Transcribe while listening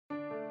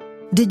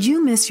Did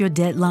you miss your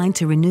deadline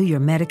to renew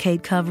your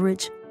Medicaid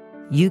coverage?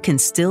 You can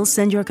still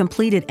send your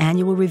completed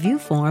annual review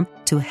form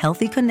to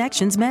Healthy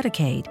Connections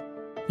Medicaid.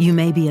 You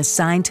may be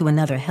assigned to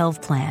another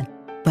health plan,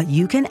 but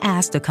you can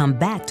ask to come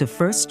back to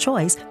First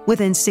Choice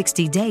within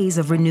 60 days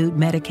of renewed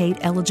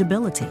Medicaid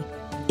eligibility.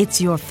 It's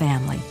your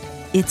family.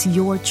 It's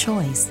your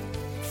choice.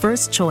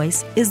 First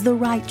Choice is the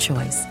right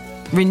choice.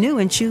 Renew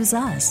and choose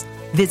us.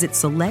 Visit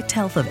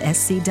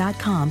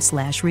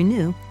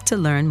selecthealthofsc.com/renew to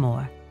learn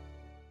more.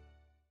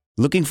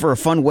 Looking for a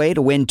fun way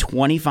to win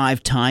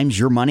 25 times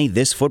your money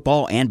this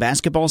football and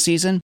basketball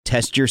season?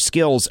 Test your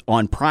skills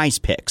on Prize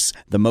Picks,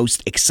 the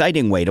most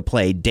exciting way to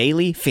play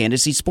daily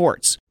fantasy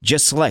sports.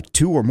 Just select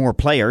 2 or more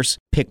players,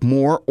 pick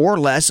more or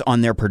less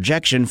on their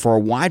projection for a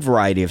wide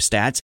variety of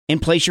stats,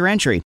 and place your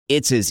entry.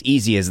 It's as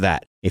easy as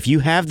that. If you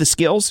have the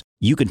skills,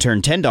 you can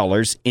turn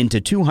 $10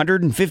 into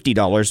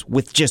 $250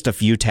 with just a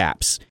few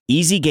taps.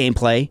 Easy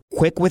gameplay,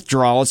 quick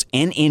withdrawals,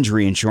 and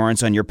injury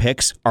insurance on your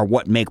picks are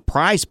what make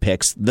Prize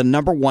Picks the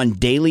 #1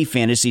 daily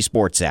fantasy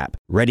sports app.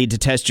 Ready to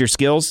test your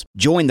skills?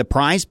 Join the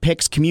Prize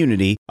Picks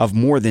community of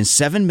more than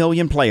 7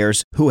 million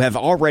players who have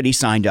already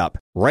signed up.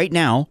 Right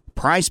now,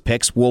 Prize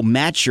Picks will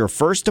match your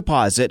first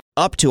deposit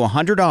up to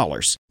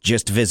 $100.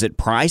 Just visit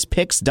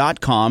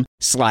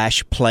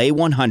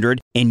prizepicks.com/play100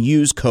 and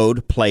use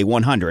code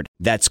PLAY100.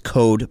 That's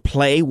code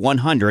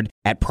PLAY100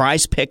 at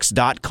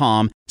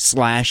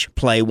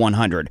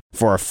prizepicks.com/play100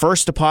 for a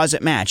first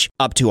deposit match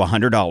up to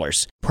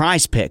 $100.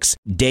 Prize Picks,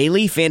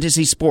 daily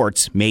fantasy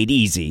sports made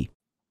easy.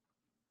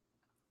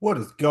 What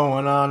is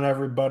going on,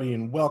 everybody,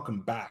 and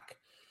welcome back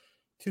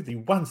to the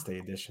Wednesday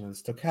edition of the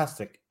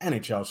Stochastic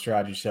NHL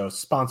Strategy Show,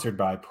 sponsored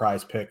by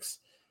Prize Picks.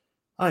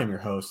 I am your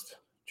host,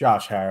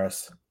 Josh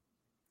Harris.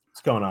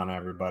 What's going on,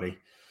 everybody?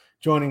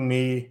 Joining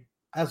me,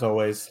 as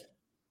always,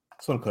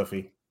 Slim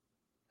Cliffy.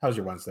 How's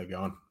your Wednesday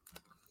going?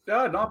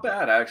 Not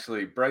bad,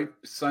 actually. Bright,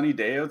 sunny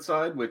day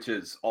outside, which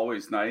is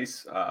always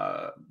nice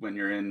when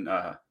you're in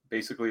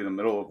basically the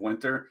middle of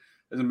winter.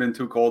 Hasn't been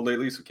too cold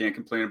lately, so can't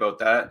complain about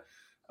that.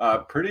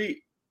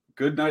 Pretty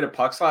good night of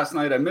pucks last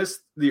night. I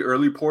missed the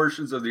early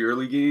portions of the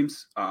early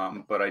games,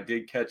 but I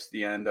did catch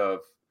the end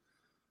of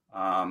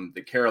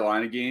the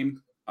Carolina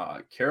game.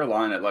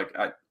 Carolina, like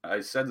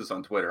I said this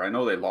on Twitter, I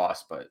know they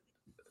lost, but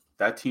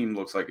that team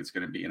looks like it's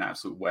going to be an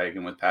absolute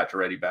wagon with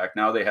Pacioretty back.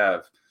 Now they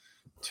have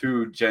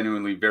 2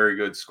 genuinely very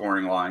good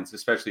scoring lines,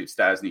 especially if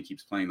Stasny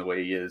keeps playing the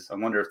way he is. I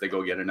wonder if they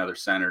go get another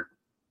center.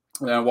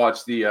 And I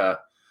watched the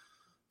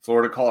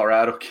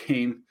Florida-Colorado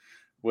game,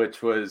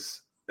 which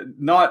was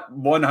not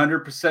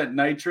 100%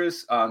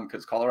 nitrous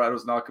because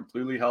Colorado's not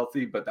completely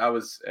healthy, but that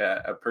was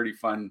a pretty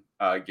fun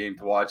game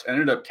to watch. I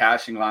ended up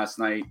cashing last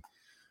night,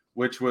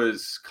 which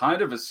was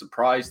kind of a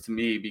surprise to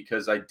me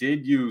because I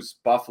did use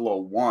Buffalo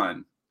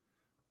 1,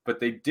 but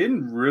they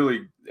didn't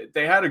really –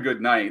 they had a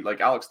good night.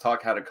 Like Alex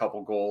Tuck had a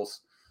couple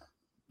goals.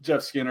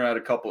 Jeff Skinner had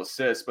a couple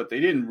assists, but they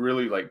didn't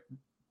really like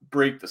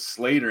break the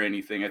slate or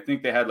anything. I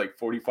think they had like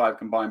 45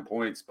 combined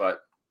points,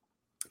 but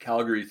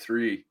Calgary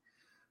 3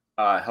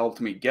 helped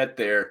me get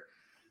there.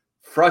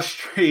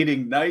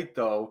 Frustrating night,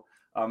 though.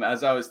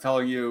 As I was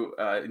telling you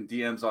in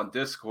DMs on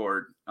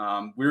Discord,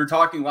 we were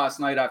talking last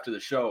night after the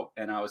show,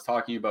 and I was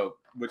talking about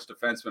which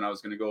defenseman I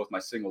was going to go with my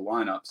single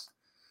lineups.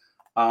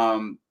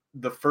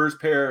 The first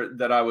pair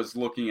that I was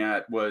looking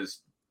at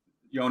was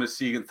Jonas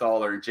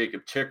Siegenthaler and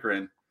Jacob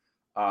Chikrin.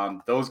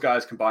 Those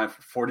guys combined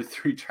for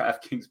 43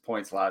 DraftKings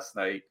points last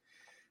night.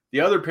 The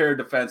other pair of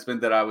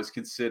defensemen that I was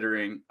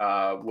considering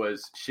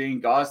was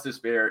Shane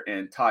Gostisbehere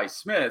and Ty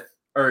Smith.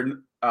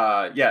 Shane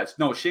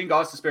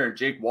Gostisbehere and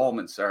Jake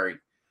Wallman, sorry.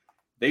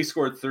 They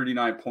scored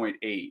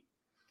 39.8.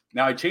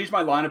 Now, I changed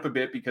my lineup a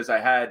bit because I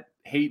had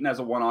Hayton as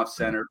a one-off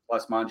center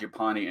plus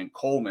Mangiapane and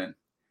Coleman.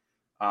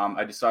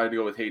 I decided to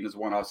go with Hayton as a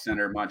one-off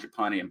center,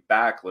 Mangiapane and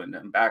Backlund.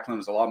 And Backlund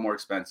was a lot more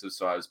expensive,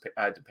 so I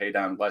had to pay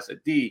down less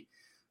at D.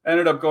 I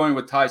ended up going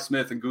with Ty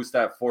Smith and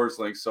Gustav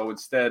Forsling. So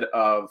instead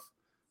of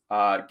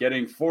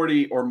getting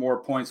 40 or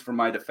more points from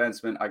my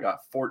defenseman, I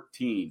got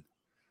 14.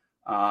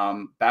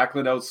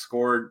 Backlund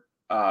outscored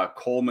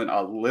Coleman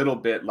a little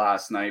bit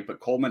last night,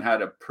 but Coleman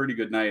had a pretty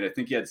good night. I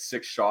think he had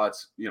 6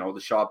 shots, the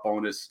shot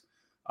bonus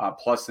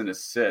plus an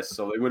assist.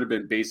 So they would have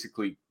been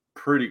basically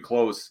pretty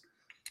close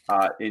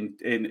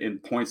in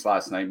points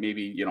last night.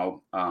 Maybe,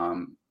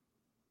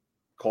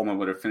 Coleman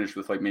would have finished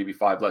with like maybe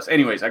 5 less.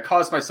 Anyways, I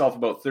cost myself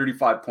about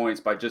 35 points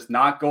by just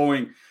not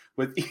going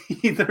with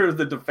either of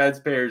the defense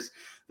pairs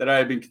that I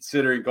had been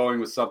considering, going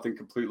with something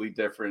completely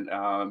different.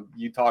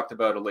 You talked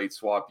about a late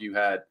swap you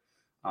had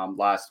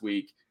last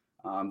week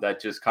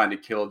that just kind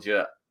of killed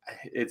you.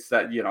 It's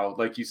that,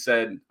 like you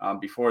said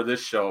before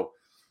this show,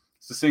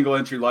 it's a single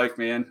entry life,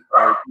 man.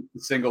 Or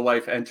single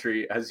life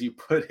entry, as you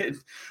put it.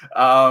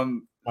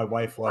 My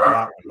wife loved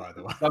that one, by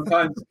the way.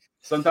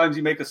 Sometimes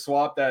you make a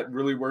swap that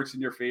really works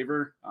in your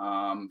favor.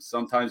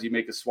 Sometimes you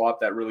make a swap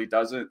that really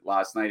doesn't.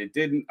 Last night it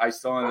didn't. I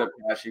still ended up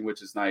cashing,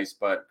 which is nice,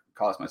 but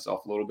cost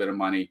myself a little bit of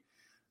money.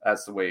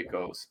 That's the way it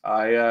goes.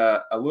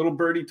 A little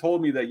birdie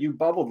told me that you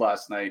bubbled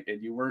last night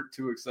and you weren't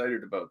too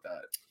excited about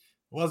that.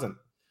 Wasn't.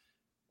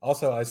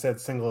 Also, I said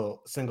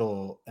single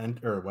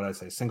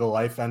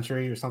life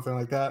entry or something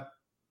like that.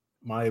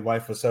 My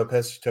wife was so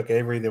pissed. She took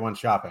Avery. They went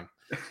shopping.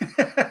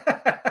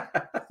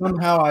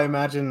 Somehow, I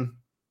imagine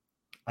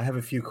I have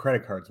a few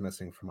credit cards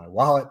missing from my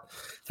wallet.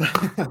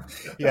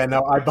 Yeah,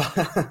 no, I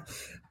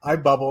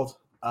bubbled.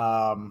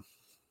 I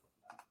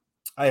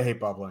hate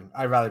bubbling.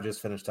 I'd rather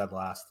just finish dead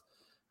last.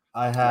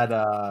 I had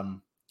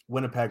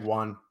Winnipeg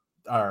won,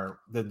 or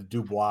the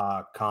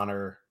Dubois,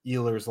 Connor,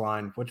 Ehlers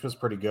line, which was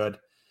pretty good.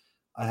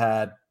 I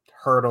had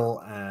Hurdle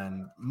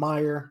and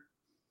Meyer.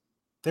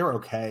 They were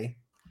okay.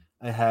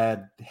 I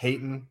had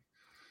Hayton,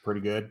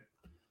 pretty good.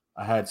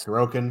 I had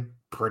Sorokin,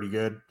 pretty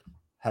good.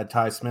 Had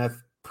Ty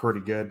Smith, pretty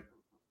good.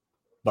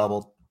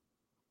 Bubbled.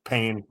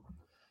 Pain.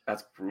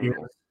 That's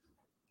brutal.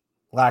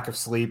 Lack of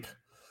sleep.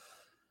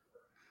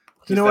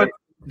 You know what?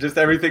 Just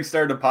everything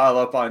started to pile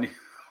up on you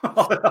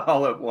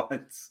all at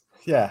once.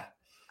 Yeah.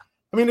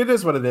 I mean, it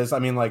is what it is. I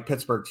mean, like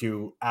Pittsburgh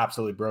too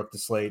absolutely broke the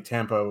slate.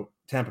 Tampa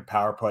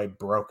power play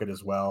broke it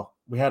as well.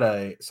 We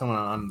had someone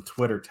on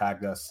Twitter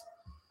tagged us.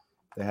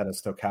 They had a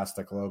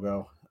stochastic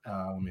logo.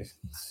 Let me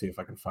see if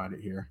I can find it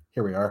here.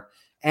 Here we are.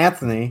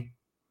 Anthony,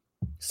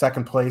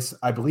 second place,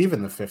 I believe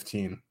in the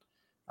 15.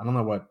 I don't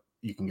know what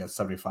you can get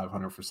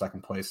 7,500 for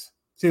second place.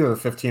 It's either the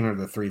 15 or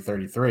the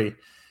 333.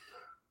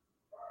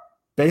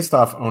 Based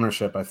off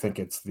ownership, I think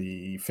it's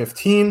the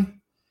 15.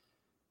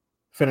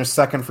 Finished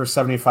second for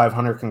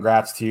 7,500.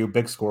 Congrats to you.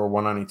 Big score,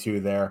 192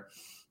 there.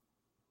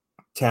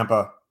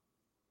 Tampa,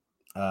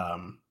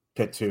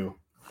 Pitt 2,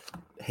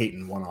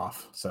 Hayton 1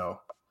 off.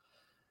 So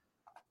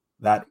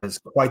that is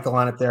quite the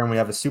lineup there. And we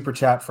have a super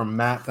chat from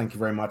Matt. Thank you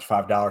very much.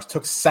 $5.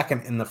 Took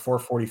second in the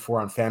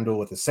 444 on FanDuel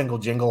with a single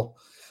jingle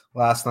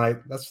last night.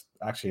 That's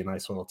actually a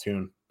nice little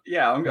tune.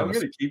 Yeah, I'm gonna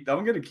keep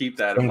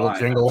that in mind.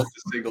 Jingle. The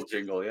single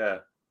jingle, yeah.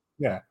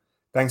 Yeah.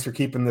 Thanks for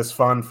keeping this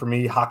fun for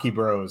me, hockey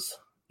bros.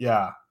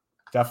 Yeah,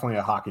 definitely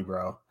a hockey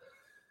bro.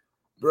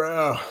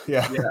 Bro,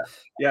 yeah.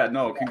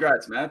 No,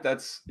 congrats, Matt.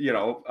 That's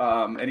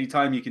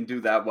anytime you can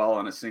do that well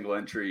on a single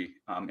entry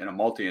in a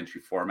multi-entry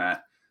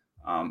format.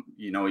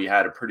 You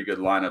had a pretty good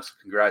lineup. So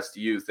congrats to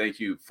you. Thank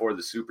you for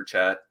the super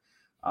chat.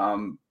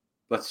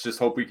 Let's just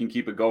hope we can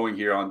keep it going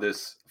here on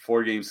this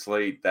 4-game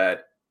slate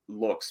that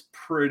looks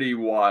pretty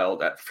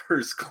wild at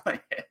first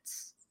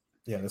glance.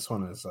 Yeah, this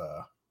one is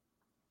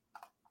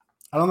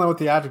I don't know what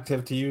the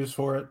adjective to use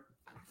for it.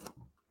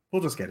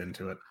 We'll just get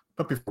into it.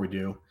 But before we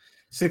do,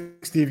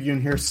 60 of you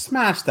in here,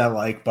 smash that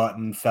like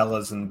button,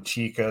 fellas and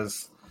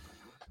chicas.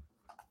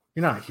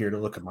 You're not here to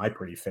look at my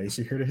pretty face.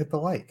 You're here to hit the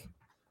like.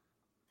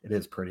 It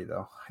is pretty,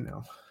 though. I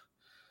know.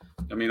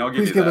 I mean, I'll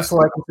give Please give us a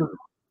like.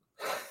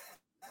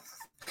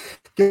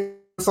 Give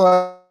us a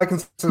like and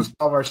subscribe to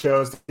all of our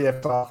shows,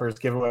 DFS offers,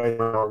 giveaway,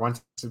 or once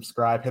you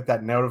subscribe, hit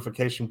that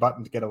notification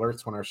button to get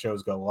alerts when our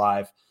shows go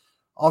live.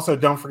 Also,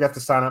 don't forget to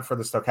sign up for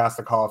the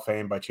Stochastic Hall of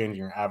Fame by changing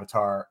your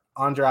avatar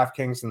on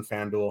DraftKings and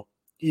FanDuel.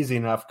 Easy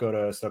enough. Go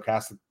to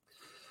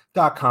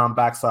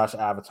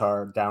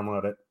stochastic.com/avatar,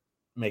 download it,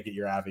 make it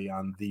your Avi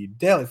on the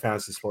daily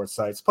fantasy sports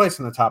sites. Place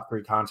in the top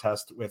 3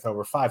 contest with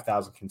over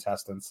 5,000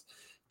 contestants.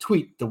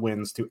 Tweet the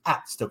wins to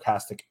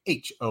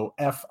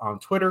 @StochasticHOF on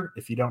Twitter.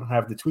 If you don't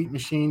have the tweet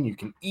machine, you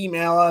can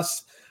email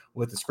us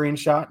with a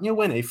screenshot. You'll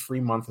win a free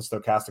month of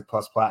Stochastic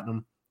Plus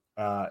Platinum.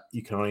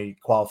 You can only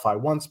qualify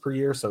once per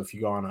year. So if you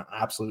go on an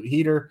absolute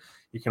heater,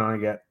 you can only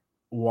get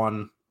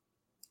one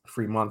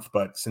free month.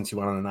 But since you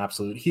went on an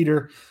absolute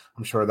heater,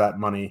 I'm sure that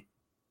money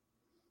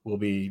will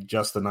be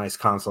just a nice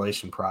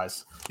consolation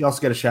prize. You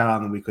also get a shout out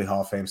on the weekly Hall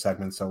of Fame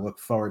segment. So look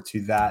forward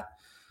to that.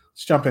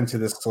 Let's jump into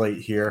this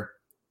slate here.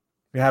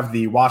 We have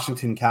the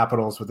Washington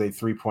Capitals with a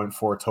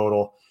 3.4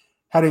 total.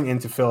 Heading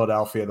into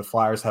Philadelphia, the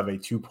Flyers have a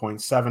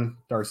 2.7.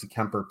 Darcy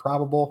Kemper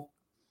probable.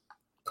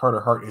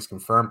 Carter Hart is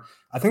confirmed.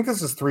 I think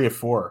this is 3 of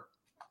 4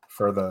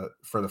 for the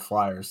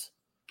Flyers.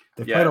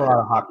 They played a lot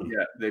of hockey.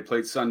 Yeah, they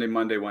played Sunday,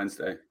 Monday,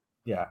 Wednesday.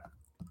 Yeah.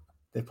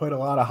 They played a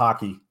lot of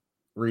hockey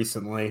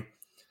recently.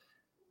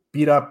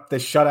 They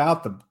shut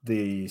out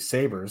the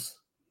Sabres.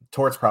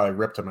 Torts probably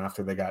ripped them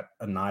after they got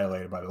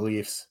annihilated by the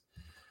Leafs.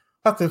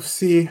 Have to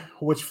see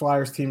which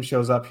Flyers team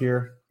shows up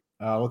here.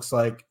 Looks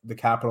like the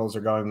Capitals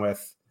are going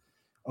with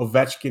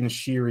Ovechkin,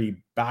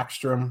 Sheary,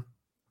 Backstrom,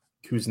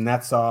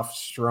 Kuznetsov,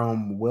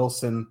 Strome,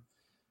 Wilson,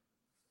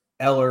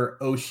 Eller,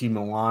 Oshie,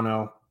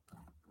 Milano.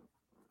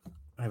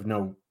 I have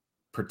no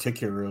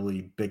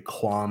particularly big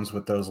qualms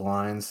with those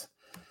lines.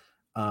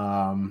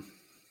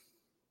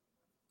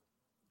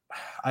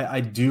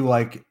 I do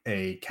like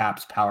a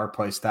Caps power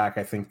play stack.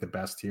 I think the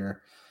best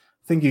here.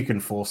 I think you can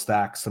full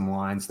stack some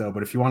lines though,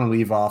 but if you want to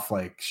leave off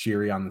like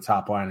Sheary on the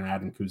top line and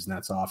add in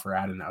Kuznetsov or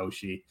add in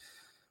Oshie,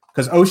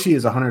 because Oshie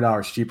is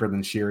 $100 cheaper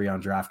than Sheary on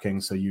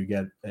DraftKings, so you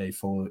get a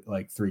full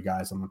 3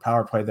 guys on the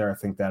power play there. I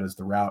think that is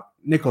the route.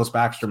 Nicholas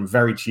Backstrom,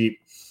 very cheap.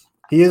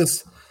 He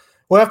is.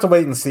 We'll have to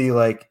wait and see.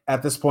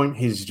 At this point,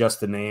 he's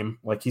just a name.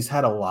 He's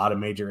had a lot of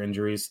major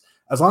injuries.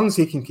 As long as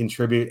he can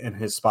contribute in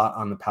his spot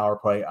on the power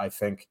play, I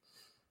think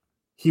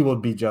he will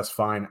be just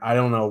fine. I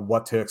don't know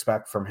what to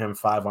expect from him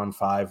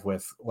 5-on-5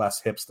 with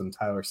less hips than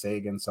Tyler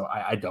Seguin, so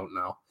I don't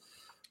know.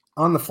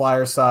 On the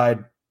Flyer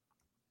side,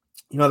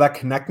 that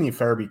Konechny,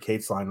 Farabee,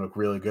 Cates line looked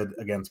really good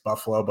against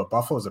Buffalo, but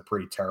Buffalo is a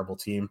pretty terrible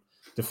team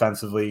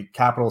defensively.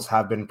 Capitals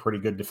have been pretty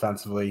good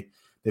defensively.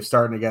 They've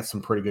started to get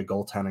some pretty good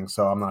goaltending,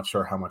 so I'm not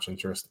sure how much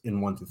interest in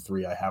 1 to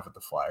 3 I have with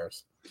the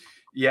Flyers.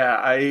 Yeah,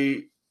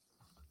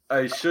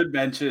 I should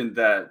mention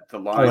that the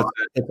lines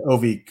it's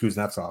Ovi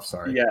Kuznetsov,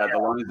 sorry. Yeah, the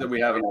lines that we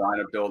have in the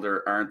lineup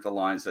builder aren't the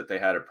lines that they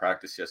had at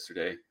practice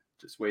yesterday.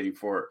 Just waiting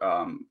for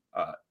an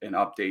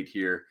update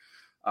here.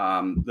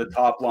 The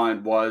top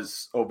line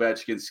was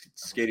Ovechkin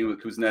skating with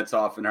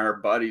Kuznetsov and our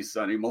buddy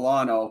Sonny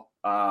Milano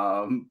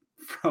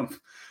from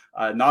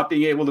not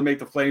being able to make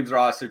the Flames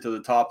roster to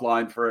the top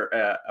line for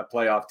a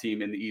playoff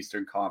team in the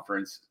Eastern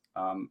Conference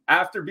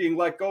after being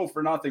let go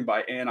for nothing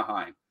by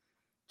Anaheim.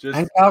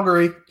 And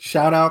Calgary.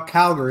 Shout out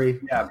Calgary.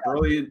 Yeah,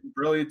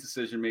 brilliant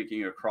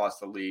decision-making across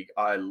the league.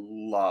 I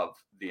love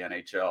the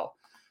NHL.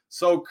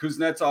 So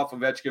Kuznetsov,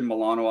 Ovechkin,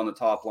 Milano on the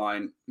top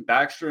line.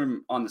 Backstrom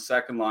on the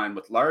second line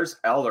with Lars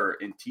Eller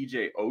and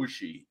TJ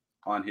Oshie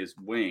on his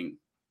wing.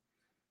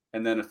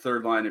 And then a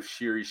third line of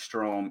Sheary,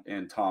 Strome,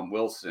 and Tom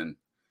Wilson.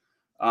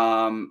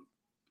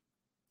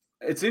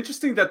 It's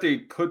interesting that they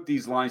put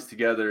these lines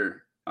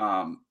together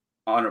on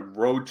a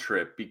road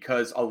trip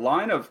because a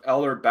line of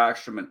Eller,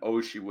 Backstrom, and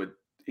Oshie would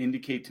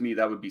indicate to me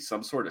that would be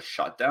some sort of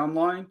shutdown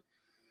line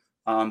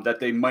that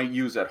they might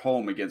use at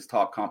home against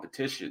top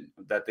competition,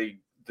 that they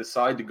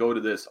decide to go to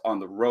this on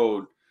the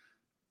road.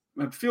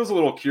 It feels a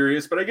little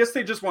curious, but I guess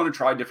they just want to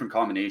try different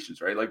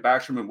combinations, right? Like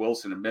Backstrom and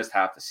Wilson have missed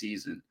half the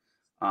season.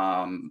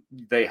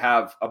 They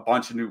have a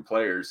bunch of new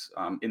players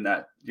in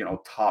that,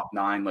 top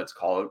 9, let's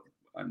call it,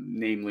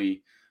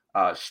 namely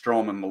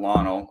Strome and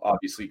Milano.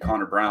 Obviously,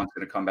 Connor Brown's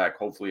going to come back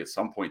hopefully at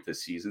some point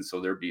this season,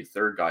 so there'd be a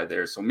third guy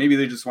there. So maybe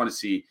they just want to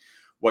see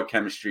what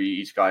chemistry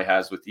each guy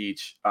has with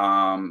each.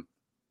 Ovechkin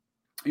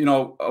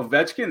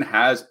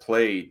has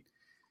played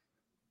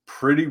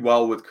pretty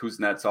well with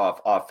Kuznetsov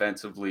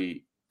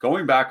offensively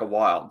going back a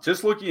while.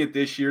 Just looking at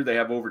this year, they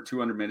have over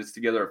 200 minutes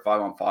together at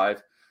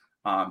 5-on-5,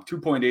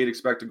 2.8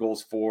 expected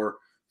goals for,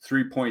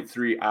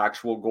 3.3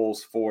 actual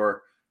goals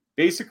for,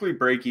 basically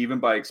break even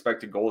by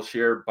expected goal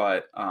share,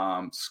 but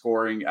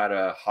scoring at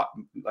a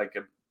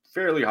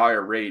fairly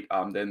higher rate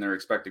than their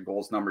expected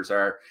goals numbers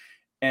are.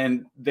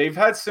 And they've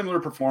had similar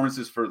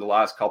performances for the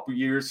last couple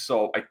years.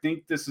 So I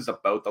think this is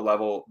about the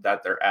level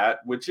that they're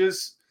at, which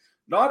is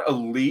not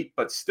elite,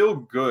 but still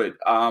good.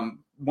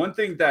 One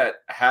thing that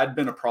had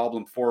been a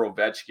problem for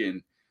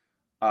Ovechkin,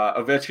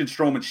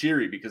 Strome, and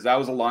Sheary, because that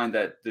was a line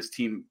that this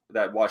team,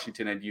 that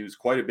Washington had used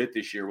quite a bit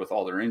this year with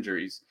all their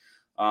injuries.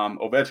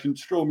 Ovechkin,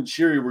 Strome, and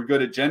Sheary were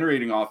good at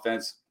generating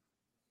offense,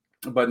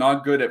 but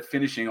not good at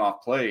finishing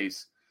off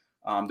plays.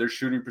 Their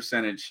shooting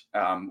percentage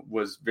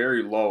was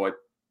very low. I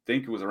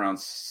think it was around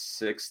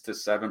 6 to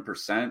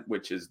 7%,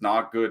 which is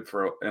not good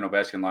for an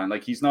Ovechkin line.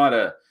 Like he's not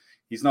a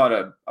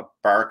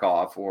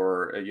Barkov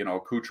or a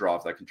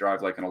Kucherov that can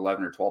drive like an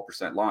 11 or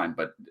 12% line,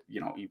 but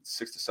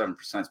 6 to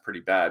 7% is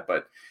pretty bad.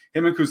 But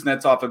him and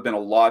Kuznetsov have been a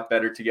lot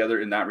better together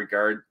in that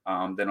regard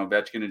than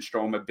Ovechkin and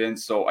Strome have been.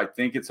 So I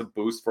think it's a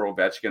boost for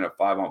Ovechkin at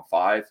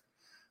 5-on-5.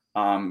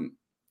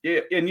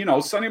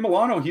 And Sonny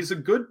Milano, he's a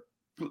good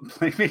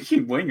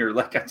playmaking winger.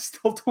 Like I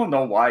still don't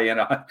know why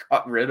Anaheim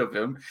got rid of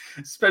him,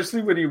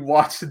 especially when you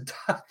watch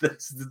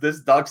this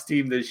Ducks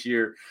team this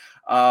year.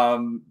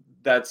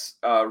 That's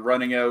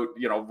running out,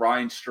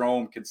 Ryan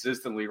Strome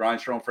consistently, Ryan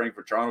Strome, Frank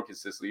Vatrano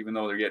consistently, even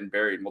though they're getting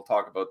buried. And we'll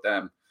talk about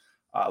them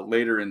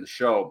later in the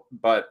show.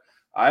 But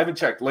I haven't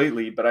checked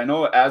lately, but I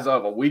know as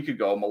of a week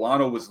ago,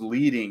 Milano was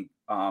leading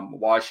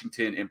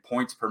Washington in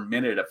points per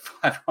minute at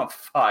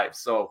 5-on-5.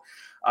 So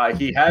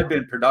he had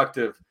been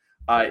productive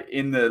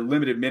in the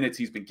limited minutes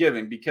he's been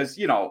given because,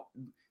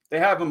 they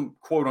have him,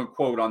 quote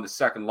unquote, on the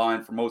second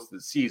line for most of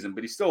the season,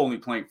 but he's still only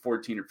playing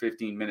 14 or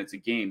 15 minutes a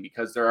game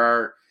because there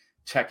are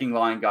checking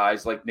line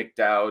guys like Nick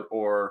Dowd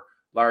or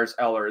Lars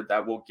Eller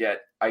that will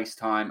get ice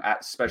time,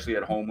 especially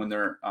at home when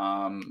they're,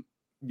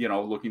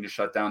 looking to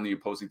shut down the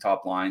opposing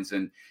top lines,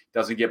 and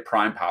doesn't get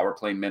prime power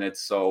play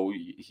minutes. So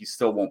he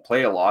still won't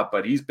play a lot,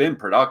 but he's been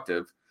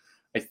productive.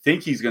 I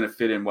think he's going to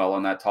fit in well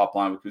on that top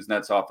line with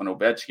Kuznetsov and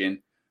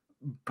Ovechkin.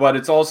 But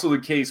it's also the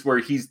case where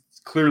he's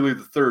clearly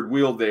the third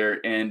wheel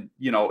there. And,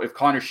 if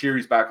Connor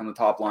Sheary's back on the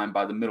top line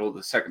by the middle of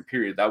the second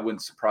period, that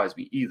wouldn't surprise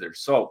me either.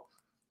 So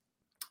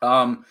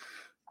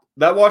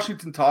that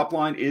Washington top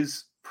line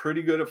is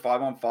pretty good at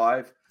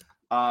 5-on-5.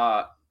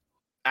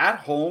 At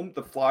home,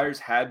 the Flyers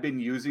had been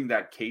using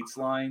that Cates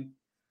line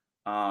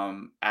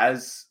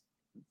as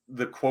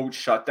the quote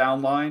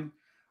shutdown line,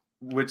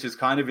 which is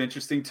kind of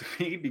interesting to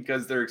me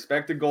because their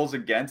expected goals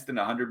against in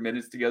 100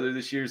 minutes together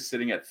this year is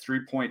sitting at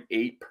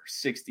 3.8 per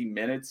 60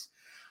 minutes.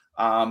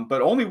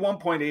 But only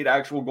 1.8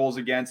 actual goals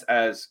against,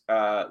 as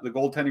the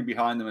goaltending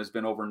behind them has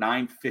been over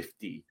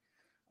 950.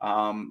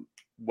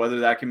 Whether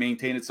that can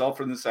maintain itself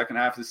for the second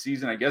half of the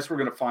season, I guess we're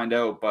going to find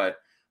out. But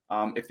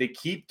if they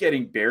keep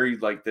getting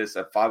buried like this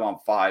at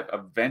 5-on-5,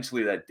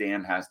 eventually that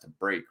dam has to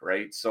break,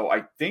 right? So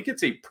I think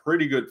it's a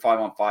pretty good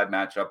 5-on-5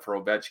 matchup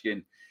for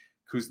Ovechkin,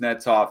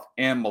 Kuznetsov,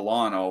 and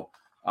Milano.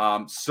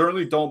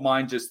 Certainly don't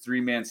mind just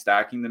 3-man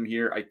stacking them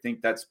here. I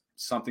think that's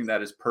something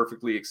that is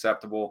perfectly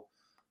acceptable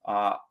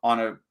on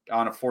a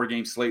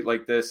 4-game slate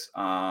like this.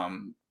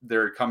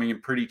 They're coming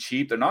in pretty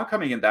cheap. They're not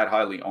coming in that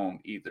highly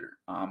owned either.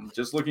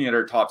 Just looking at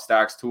our top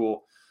stacks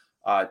tool,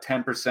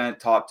 10%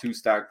 top 2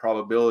 stack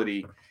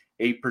probability,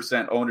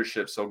 8%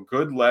 ownership. So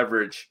good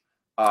leverage,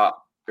 or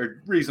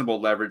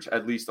reasonable leverage,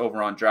 at least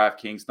over on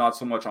DraftKings. Not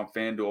so much on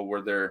FanDuel,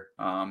 where they're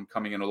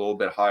coming in a little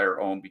bit higher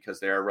owned because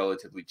they are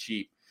relatively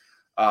cheap.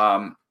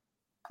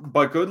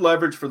 But good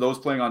leverage for those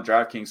playing on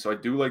DraftKings. So I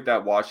do like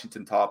that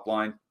Washington top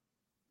line.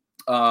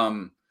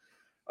 I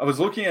was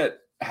looking at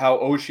how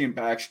Oshie and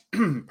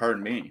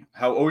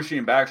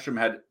Backstrom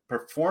had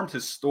performed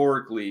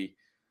historically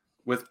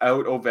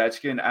without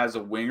Ovechkin as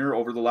a winger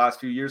over the last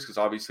few years, because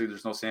obviously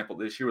there's no sample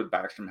this year with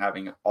Backstrom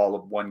having all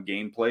of one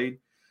game played.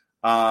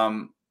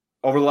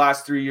 Over the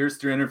last 3 years,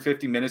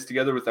 350 minutes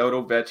together without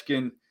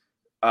Ovechkin,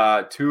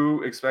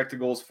 2 expected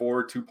goals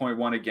for,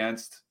 2.1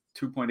 against,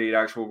 2.8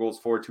 actual goals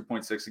for,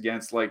 2.6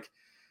 against. Like,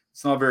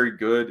 it's not very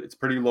good. It's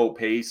pretty low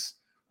pace.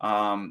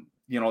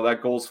 That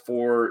goals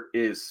for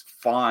is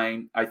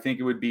fine. I think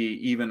it would be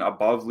even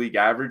above league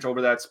average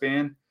over that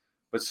span,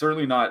 but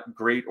certainly not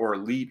great or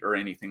elite or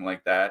anything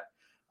like that.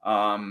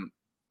 I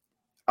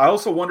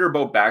also wonder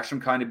about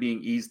Backstrom kind of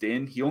being eased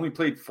in. He only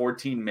played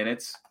 14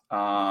 minutes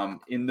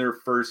in their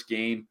first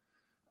game,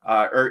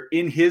 or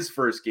in his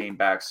first game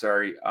back,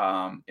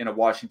 in a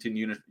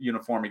Washington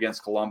uniform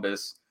against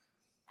Columbus.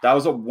 That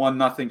was a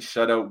 1-0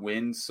 shutout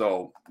win.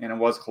 So, and it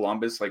was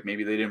Columbus. Like,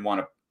 maybe they didn't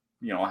want to,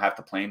 have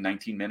to play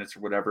 19 minutes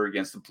or whatever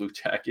against the Blue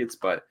Jackets.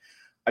 But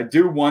I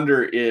do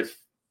wonder if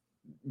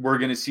we're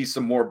going to see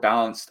some more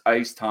balanced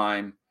ice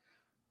time,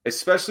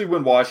 especially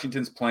when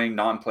Washington's playing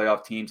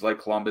non-playoff teams like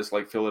Columbus,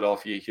 like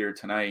Philadelphia here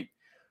tonight.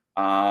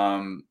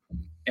 And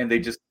they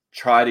just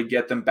try to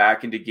get them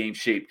back into game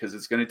shape, because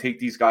it's going to take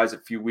these guys a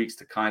few weeks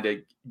to kind of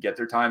get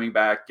their timing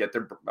back, get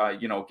their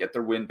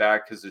win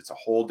back, because it's a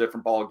whole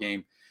different ball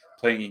game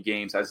playing in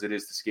games as it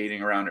is to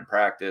skating around in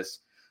practice.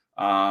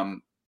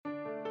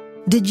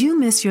 Did you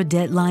miss your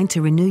deadline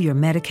to renew your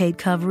Medicaid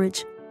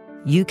coverage?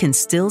 You can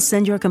still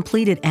send your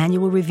completed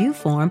annual review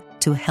form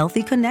to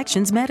Healthy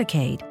Connections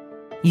Medicaid.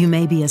 You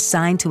may be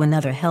assigned to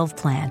another health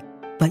plan,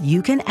 but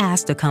you can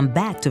ask to come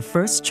back to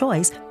First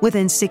Choice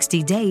within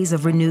 60 days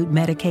of renewed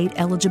Medicaid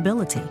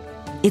eligibility.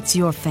 It's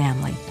your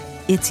family.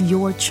 It's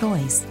your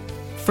choice.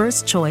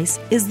 First Choice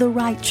is the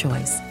right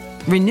choice.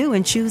 Renew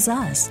and choose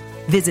us.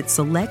 Visit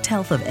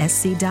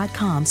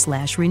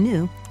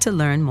selecthealthofsc.com/renew to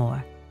learn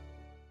more.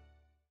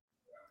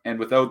 And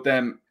without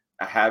them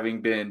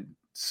having been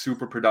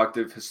super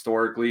productive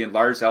historically, and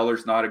Lars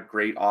Eller's not a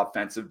great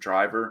offensive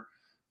driver,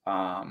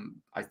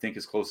 I think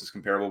his closest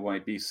comparable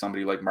might be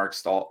somebody like Mark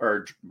Stahl.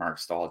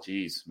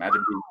 Geez,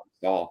 imagine being Mark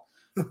Stahl.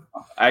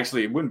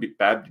 Actually, it wouldn't be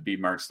bad to be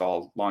Mark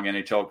Stahl. Long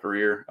NHL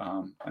career.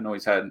 I know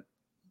he's had a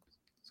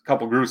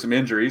couple gruesome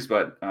injuries,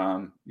 but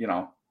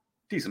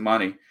decent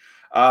money.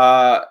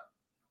 I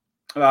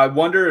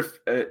wonder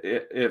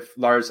if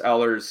Lars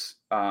Eller's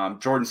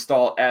Jordan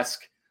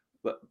Stahl-esque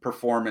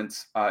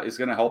performance is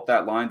going to help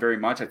that line very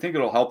much. I think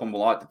it'll help him a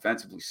lot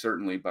defensively,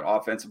 certainly, but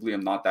offensively,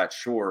 I'm not that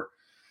sure.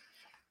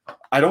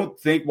 I don't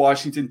think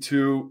Washington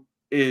 2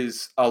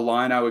 is a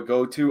line I would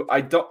go to.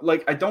 I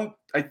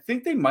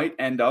think they might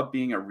end up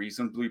being a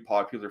reasonably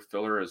popular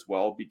filler as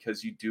well,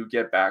 because you do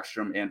get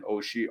Backstrom and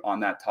Oshie on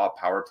that top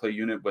power play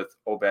unit with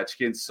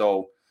Ovechkin.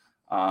 So,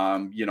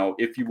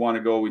 if you want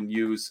to go and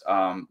use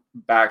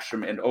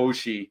Backstrom and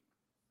Oshie,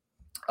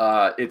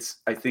 I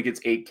think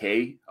it's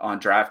 $8K on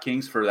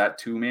DraftKings for that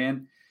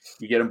 2-man.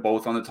 You get them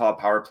both on the top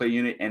power play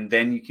unit, and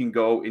then you can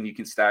go and you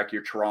can stack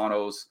your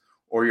Torontos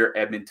or your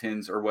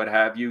Edmontons or what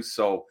have you.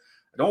 So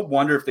I don't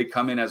wonder if they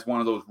come in as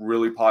one of those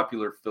really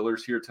popular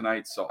fillers here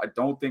tonight. So I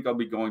don't think I'll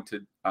be going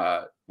to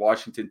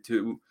Washington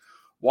 2.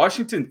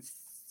 Washington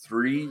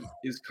 3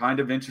 is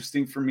kind of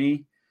interesting for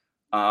me.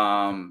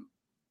 Strome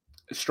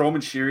and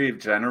Sheary have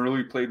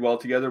generally played well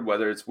together,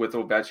 whether it's with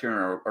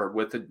Ovechkin or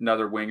with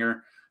another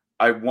winger.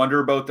 I wonder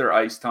about their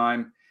ice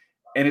time.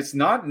 And it's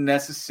not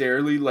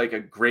necessarily like a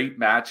great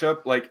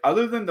matchup. Like,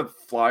 other than the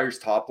Flyers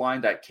top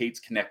line, that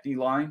Kate's Konechny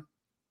line,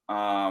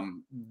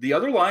 the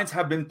other lines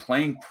have been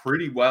playing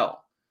pretty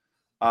well.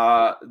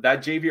 That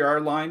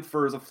JVR line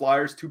for the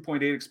Flyers,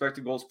 2.8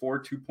 expected goals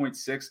for,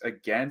 2.6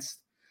 against,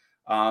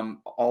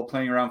 all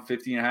playing around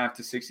 50.5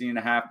 to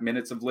 60.5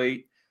 minutes of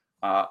late.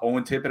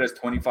 Owen Tippett has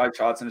 25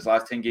 shots in his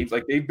last 10 games.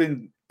 Like, they've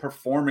been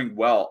performing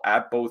well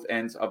at both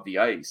ends of the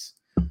ice.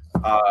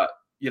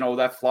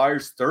 That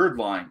Flyers third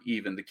line,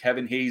 even the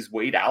Kevin Hayes,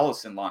 Wade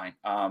Allison line.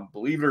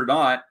 Believe it or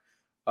not,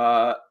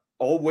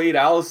 old Wade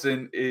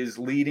Allison is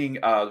leading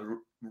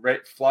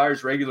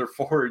Flyers regular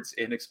forwards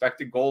in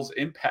expected goals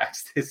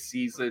impacts this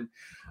season.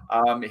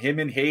 Him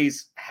and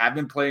Hayes have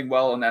been playing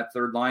well on that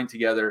third line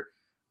together.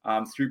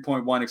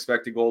 3.1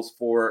 expected goals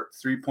for,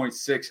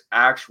 3.6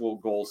 actual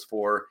goals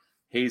for.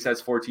 Hayes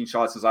has 14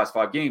 shots in his last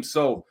 5 games.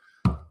 So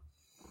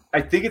I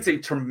think it's a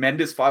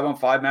tremendous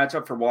 5-on-5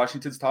 matchup for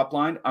Washington's top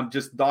line. I'm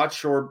just not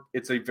sure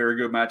it's a very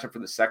good matchup for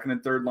the second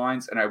and third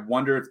lines, and I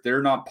wonder if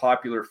they're not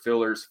popular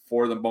fillers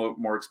for the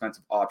more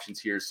expensive options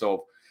here. So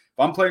if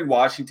I'm playing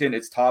Washington,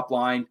 it's top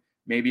line,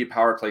 maybe a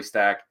power play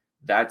stack.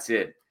 That's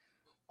it.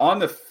 On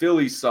the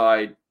Philly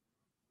side,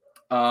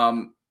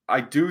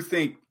 I do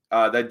think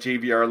that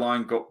JVR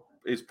line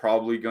is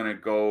probably going to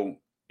go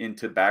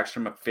into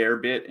Backstrom a fair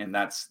bit, and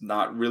that's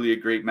not really a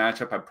great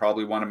matchup. I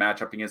probably want to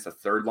match up against the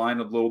third line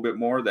a little bit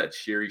more, that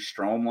Sherry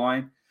Strome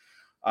line.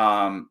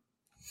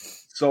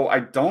 So I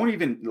don't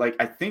even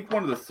I think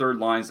one of the third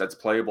lines that's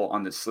playable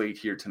on the slate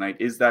here tonight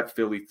is that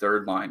Philly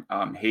third line,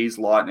 Hayes,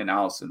 Lawton, and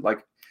Allison.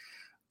 Like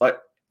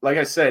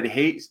I said,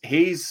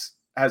 Hayes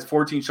has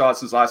 14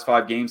 shots in his last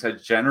 5 games,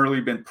 has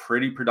generally been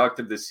pretty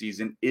productive this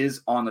season,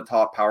 is on the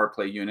top power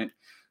play unit.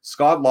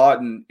 Scott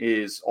Lawton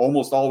is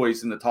almost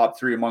always in the top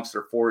 3 amongst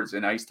their forwards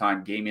in ice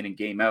time, game in and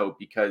game out,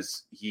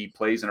 because he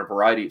plays in a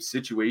variety of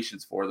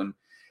situations for them.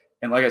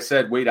 And like I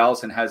said, Wade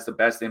Allison has the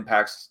best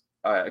impacts,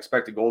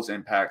 expected goals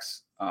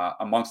impacts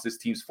amongst this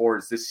team's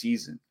forwards this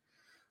season.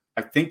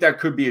 I think that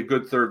could be a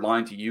good third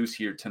line to use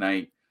here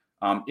tonight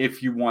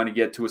if you want to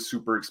get to a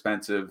super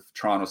expensive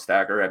Toronto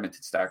stack or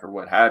Edmonton stack or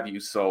what have you.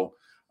 So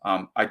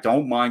I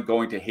don't mind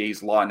going to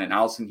Hayes, Lawton, and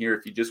Allison here.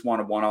 If you just want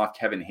to one-off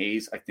Kevin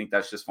Hayes, I think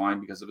that's just fine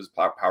because of his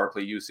power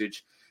play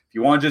usage. If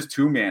you want just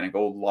 2-man and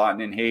go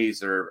Lawton and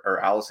Hayes or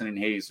Allison and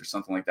Hayes or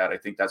something like that, I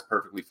think that's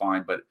perfectly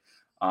fine. But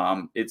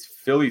it's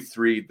Philly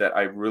 3 that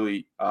I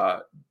really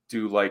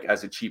do like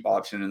as a cheap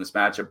option in this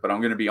matchup. But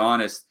I'm going to be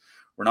honest,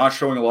 we're not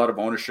showing a lot of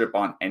ownership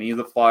on any of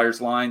the Flyers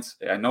lines.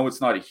 I know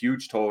it's not a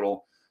huge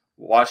total.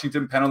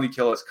 Washington penalty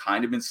kill has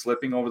kind of been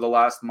slipping over the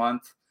last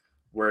month,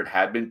 where it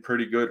had been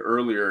pretty good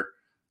earlier.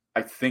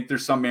 I think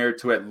there's some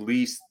merit to at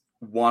least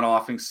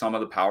one-offing some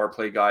of the power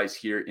play guys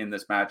here in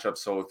this matchup.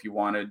 So if you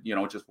want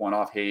to, just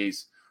one-off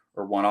Hayes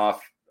or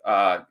one-off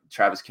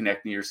Travis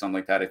Konechny or something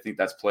like that, I think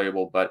that's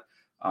playable. But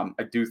I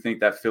do think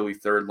that Philly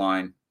third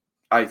line,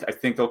 I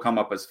think they'll come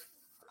up as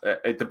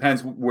it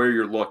depends where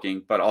you're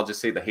looking, but I'll just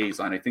say the Hayes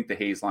line. I think the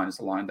Hayes line is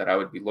the line that I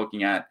would be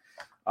looking at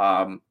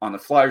on the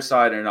Flyers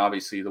side, and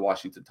obviously the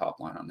Washington top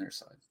line on their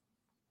side.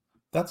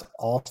 That's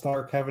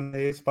all-star Kevin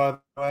Hayes, by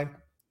the way.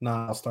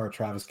 Not all-star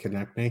Travis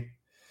Konechny.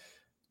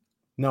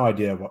 No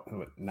idea what.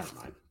 Never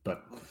mind.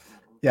 But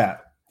yeah,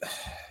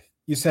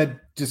 you said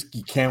just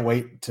you can't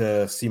wait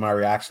to see my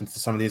reactions to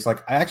some of these. I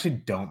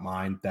actually don't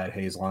mind that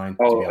Hayes line.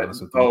 To be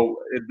honest with you.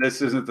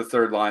 This isn't the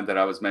third line that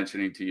I was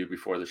mentioning to you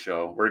before the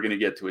show. We're going to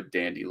get to a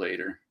dandy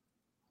later.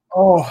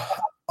 Oh,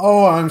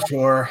 I'm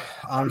sure.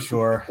 I'm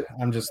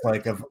just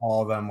of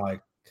all of them,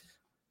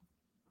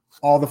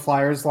 all the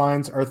Flyers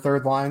lines are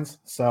third lines.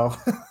 So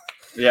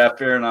yeah,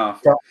 fair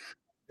enough.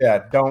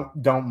 Yeah,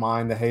 don't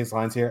mind the Hayes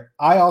lines here.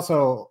 I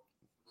also,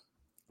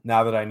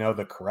 now that I know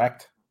the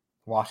correct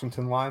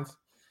Washington lines,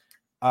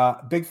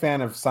 big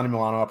fan of Sonny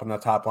Milano up on the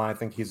top line. I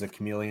think he's a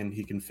chameleon.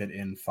 He can fit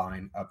in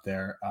fine up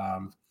there.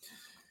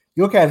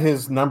 You look at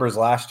his numbers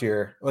last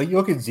year. You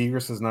look at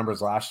Zegras'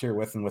 numbers last year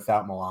with and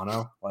without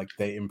Milano.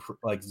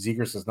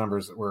 Zegras'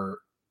 numbers were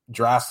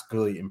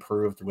drastically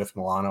improved with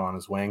Milano on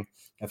his wing.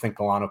 I think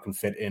Milano can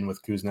fit in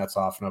with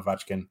Kuznetsov and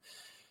Ovechkin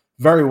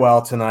very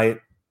well tonight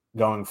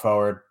going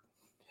forward.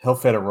 He'll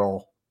fit a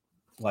role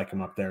like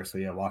him up there. So,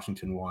 yeah,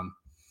 Washington 1.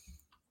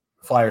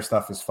 Flyer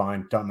stuff is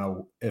fine. Don't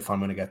know if I'm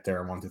going to get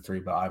there 1 to 3,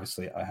 but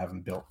obviously I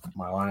haven't built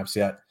my lineups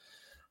yet.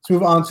 Let's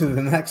move on to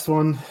the next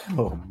one.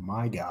 Oh,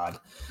 my God.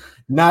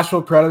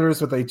 Nashville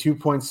Predators with a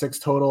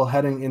 2.6 total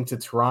heading into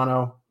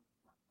Toronto.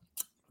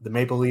 The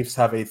Maple Leafs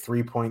have a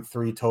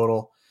 3.3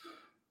 total.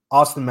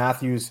 Austin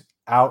Matthews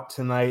out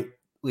tonight,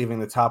 leaving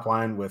the top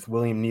line with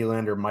William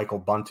Nylander, Michael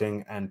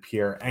Bunting, and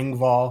Pierre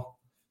Engvall.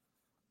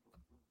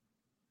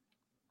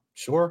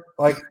 Sure.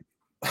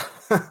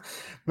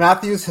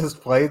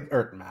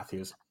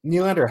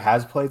 Nylander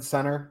has played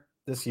center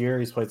this year.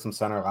 He's played some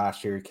center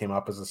last year. He came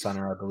up as a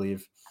center, I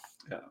believe.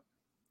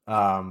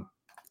 Yeah.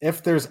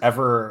 If there's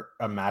ever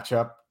a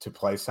matchup to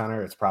play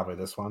center, it's probably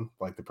this one.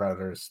 The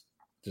Predators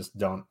just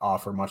don't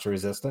offer much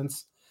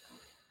resistance.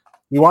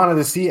 We wanted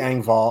to see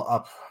Engvall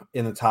up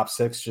in the top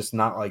 6, just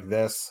not like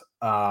this.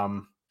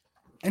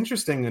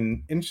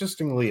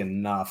 Interestingly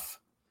enough,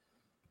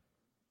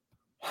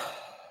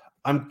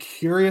 I'm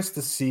curious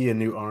to see a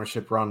new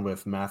ownership run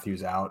with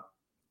Matthews out.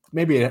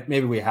 Maybe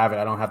we have it.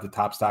 I don't have the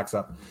top stacks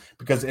up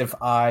because if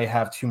I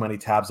have too many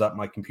tabs up,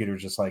 my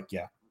computer's just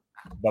yeah,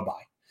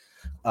 bye-bye.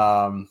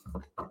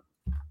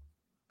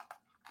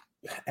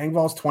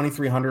 Engvall's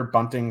 2,300,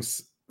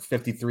 Bunting's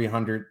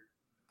 5,300.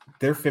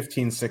 They're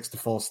 15.6 to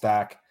full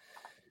stack.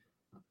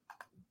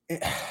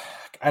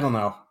 I don't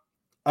know.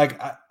 I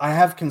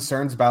have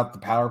concerns about the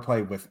power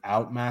play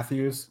without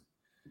Matthews.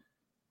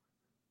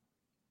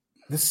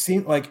 This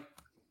seemed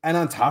and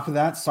on top of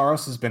that,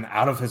 Saros has been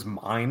out of his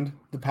mind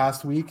the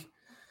past week.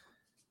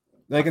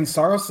 And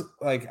Saros,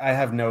 I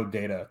have no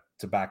data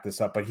to back this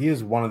up, but he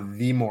is one of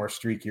the more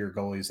streakier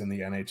goalies in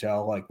the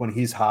NHL. When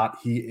he's hot,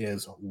 he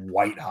is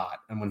white hot.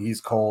 And when he's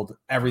cold,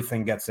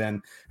 everything gets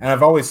in. And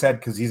I've always said,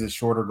 because he's a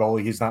shorter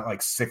goalie, he's not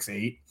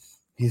 6'8",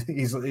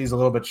 He's a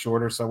little bit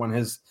shorter, so when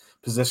his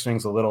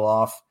positioning's a little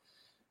off,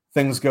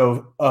 things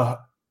go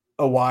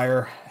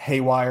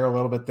haywire a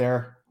little bit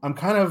there. I'm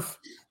kind of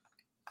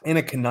in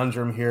a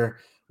conundrum here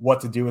what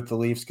to do with the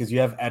Leafs, because you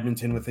have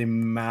Edmonton with a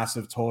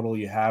massive total.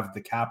 You have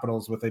the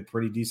Capitals with a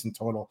pretty decent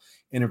total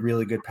in a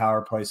really good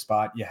power play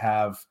spot. You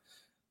have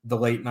the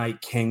late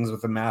night Kings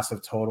with a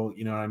massive total.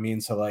 You know what I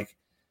mean? So like,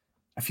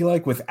 I feel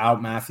like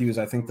without Matthews,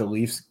 I think the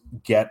Leafs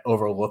get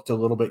overlooked a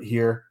little bit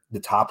here. The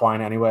top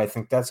line anyway, I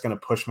think that's going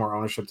to push more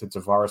ownership to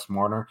Tavares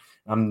Marner.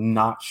 I'm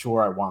not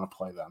sure I want to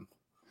play them.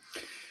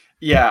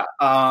 Yeah,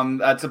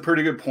 that's a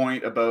pretty good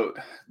point about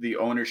the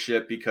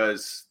ownership,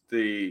 because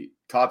the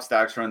top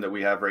stacks run that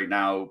we have right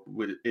now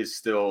was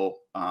still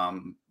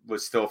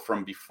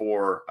from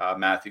before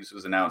Matthews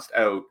was announced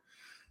out.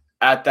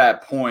 At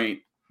that point,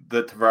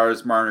 the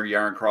Tavares Marner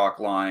Yarncroc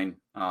line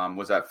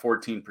was at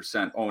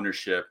 14%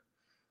 ownership.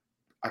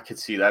 I could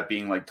see that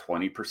being like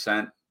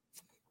 20%.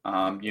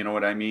 You know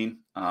what I mean?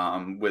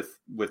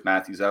 With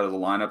Matthews out of the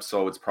lineup,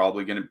 so it's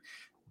probably going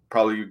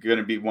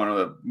to be one of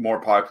the more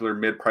popular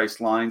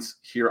mid-price lines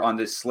here on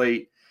this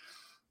slate.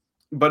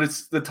 But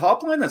it's the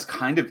top line that's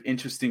kind of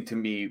interesting to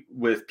me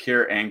with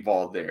Pierre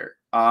Engvall there.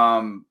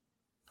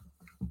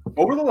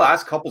 Over the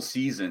last couple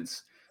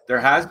seasons, there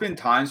has been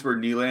times where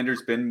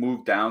Nylander's been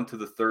moved down to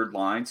the third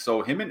line.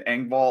 So him and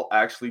Engvall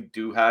actually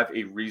do have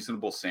a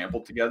reasonable sample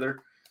together.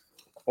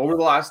 Over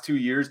the last 2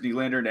 years,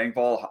 Nylander and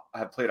Engvall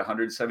have played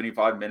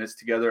 175 minutes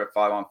together at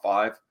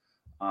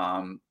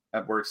 5-on-5.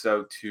 That works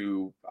out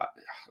to, I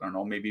don't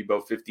know, maybe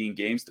about 15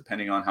 games,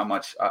 depending on how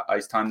much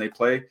ice time they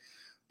play.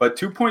 But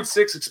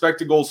 2.6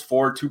 expected goals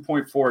for,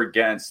 2.4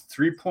 against,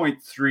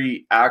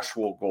 3.3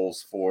 actual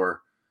goals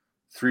for,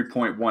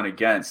 3.1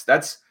 against.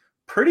 That's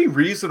pretty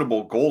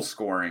reasonable goal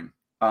scoring.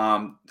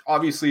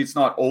 Obviously, it's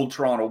not old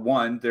Toronto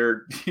 1.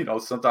 They're,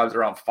 sometimes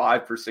around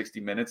 5 for 60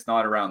 minutes,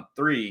 not around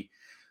 3.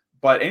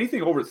 But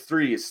anything over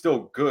 3 is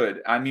still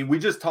good. I mean, we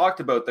just talked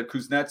about the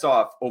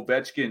Kuznetsov,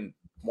 Ovechkin,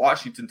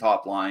 Washington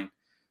top line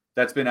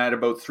that's been at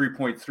about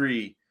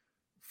 3.3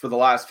 for the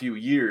last few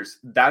years.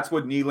 That's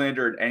what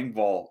Nylander and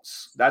Engvall,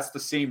 that's the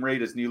same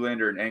rate as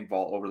Nylander and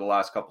Engvall over the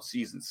last couple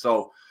seasons.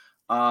 So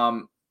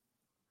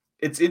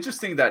it's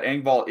interesting that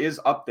Engvall is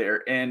up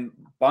there, and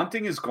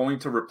Bunting is going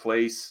to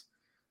replace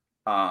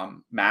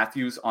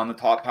Matthews on the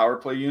top power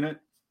play unit.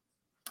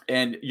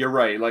 And you're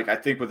right. Like, I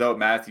think without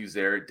Matthews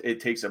there, it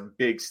takes a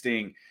big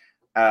sting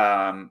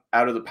out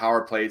of the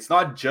power play. It's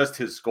not just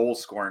his goal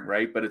scoring,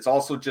 right? But it's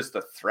also just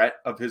the threat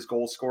of his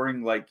goal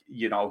scoring. Like,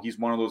 he's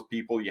one of those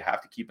people you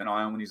have to keep an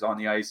eye on when he's on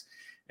the ice.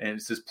 And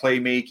it's his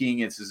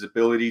playmaking. It's his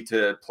ability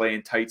to play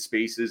in tight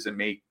spaces and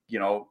make,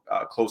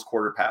 close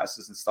quarter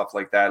passes and stuff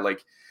like that.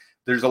 Like,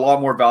 there's a lot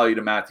more value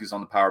to Matthews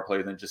on the power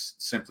play than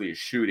just simply his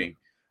shooting.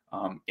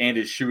 And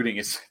his shooting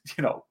is,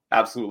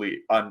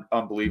 absolutely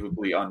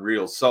unbelievably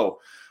unreal. So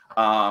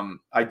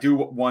I do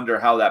wonder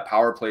how that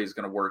power play is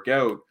going to work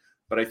out.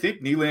 But I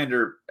think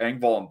Nylander,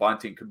 Engvall, and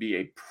Bunting could be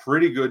a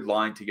pretty good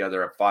line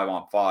together at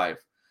 5-on-5.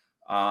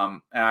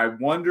 And I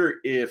wonder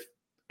if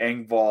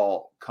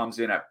Engvall comes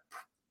in at,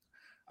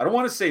 I don't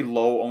want to say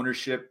low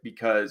ownership,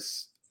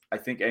 because I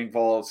think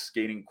Engvall is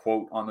skating,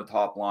 quote, on the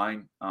top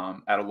line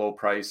at a low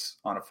price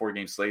on a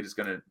 4-game slate is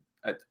going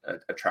to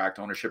attract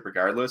ownership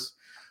regardless.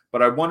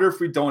 But I wonder if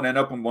we don't end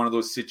up in one of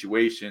those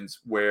situations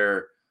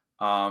where,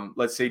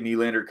 let's say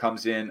Nylander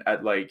comes in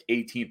at like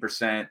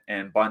 18%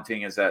 and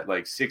Bunting is at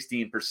like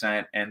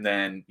 16%, and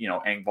then,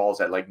 Engvall's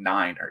at like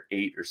 9 or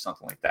 8 or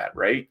something like that,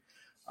 right?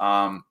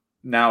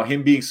 Now,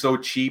 him being so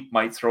cheap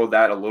might throw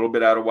that a little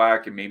bit out of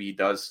whack, and maybe he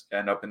does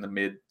end up in the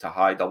mid to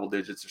high double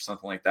digits or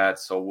something like that.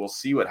 So we'll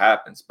see what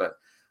happens. But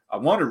I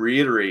want to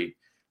reiterate,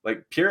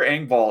 like, Pierre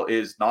Engvall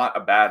is not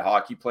a bad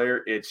hockey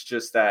player. It's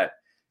just that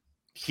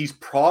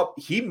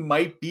he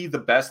might be the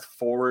best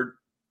forward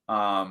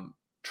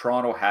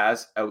Toronto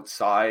has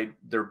outside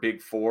their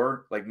big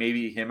four. Like,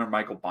 maybe him or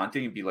Michael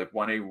Bunting would be like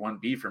 1A,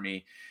 1B for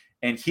me.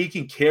 And he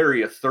can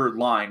carry a third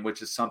line,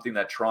 which is something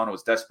that Toronto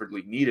has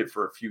desperately needed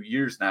for a few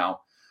years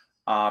now,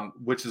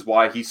 which is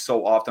why he's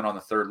so often on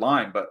the third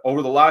line. But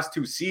over the last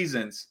 2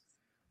 seasons,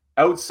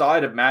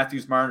 outside of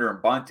Matthews, Marner,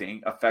 and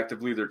Bunting,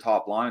 effectively their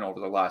top line over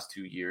the last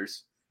 2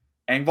 years,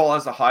 Engvall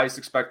has the highest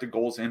expected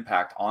goals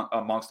impact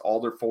amongst all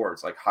their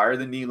forwards, like higher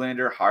than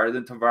Nylander, higher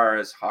than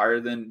Tavares,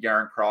 higher than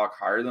Yarncroc,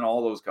 higher than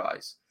all those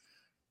guys.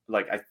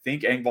 Like, I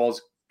think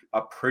Engvall's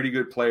a pretty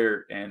good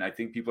player, and I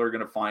think people are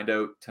going to find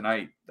out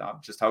tonight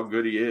just how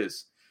good he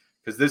is,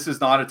 because this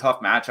is not a tough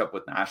matchup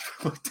with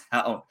Nashville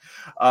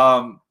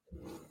down.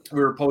 We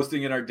were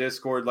posting in our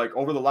Discord, like,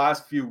 over the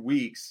last few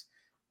weeks,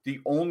 the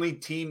only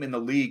team in the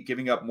league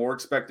giving up more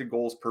expected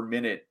goals per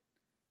minute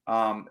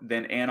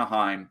than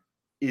Anaheim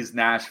is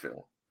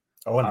Nashville.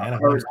 Oh, and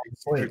Anaheim's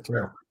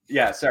too.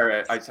 Yeah,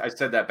 sorry, I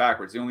said that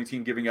backwards. The only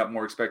team giving up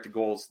more expected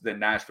goals than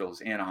Nashville is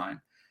Anaheim.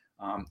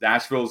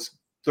 Nashville's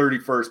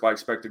 31st by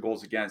expected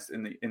goals against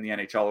in the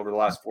NHL over the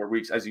last 4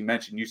 weeks. As you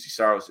mentioned, UC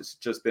Saros has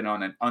just been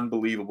on an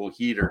unbelievable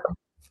heater,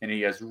 and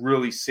he has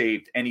really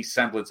saved any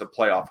semblance of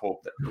playoff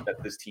hope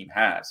that this team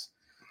has.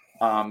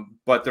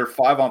 But their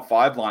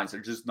 5-on-5 lines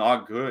are just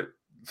not good.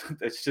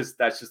 That's just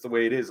the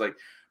way it is. Like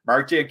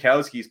Mark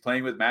Jankowski is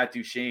playing with Matt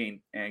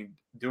Duchene and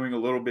doing a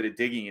little bit of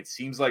digging. It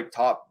seems like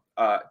top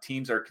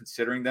teams are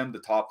considering them the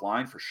top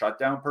line for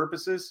shutdown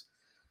purposes.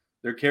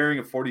 They're carrying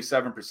a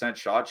 47%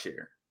 shot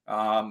share.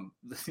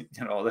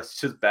 That's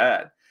just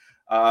bad.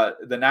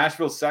 The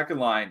Nashville second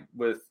line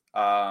with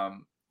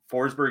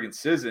Forsberg and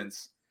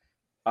Sissons,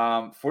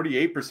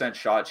 48%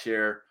 shot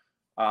share,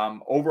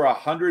 over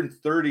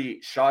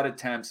 130 shot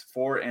attempts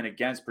for and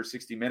against per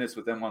 60 minutes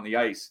with them on the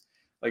ice.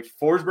 Like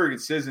Forsberg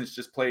and Sissons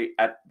just play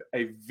at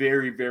a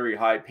very, very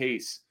high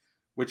pace,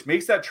 which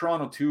makes that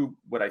Toronto 2,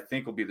 what I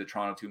think will be the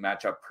Toronto 2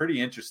 matchup, pretty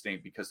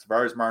interesting because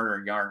Tavares, Marner,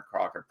 and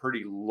Yarncroc are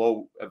pretty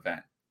low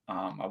event.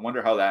 I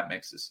wonder how that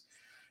mixes.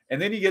 And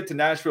then you get to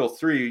Nashville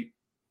 3,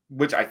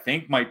 which I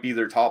think might be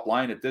their top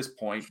line at this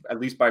point, at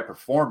least by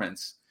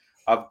performance,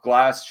 of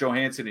Glass,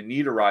 Johansson, and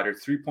Niederreiter.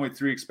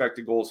 3.3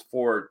 expected goals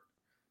for,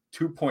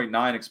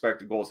 2.9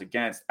 expected goals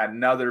against,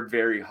 another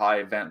very high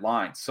event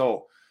line.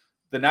 So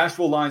the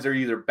Nashville lines are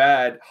either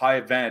bad, high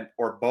event,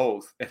 or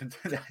both. And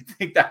I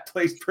think that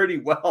plays pretty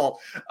well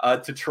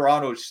to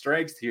Toronto's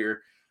strengths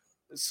here.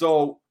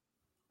 So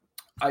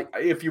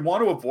if you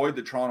want to avoid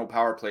the Toronto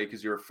power play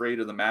because you're afraid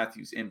of the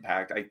Matthews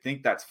impact, I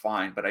think that's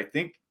fine. But I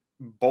think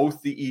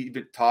both the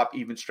top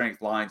even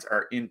strength lines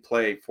are in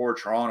play for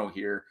Toronto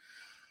here.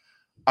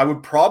 I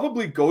would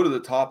probably go to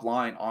the top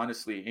line,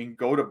 honestly, and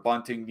go to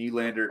Bunting,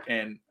 Nylander,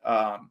 and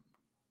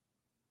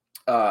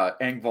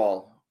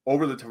Engvall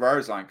over the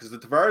Tavares line, because the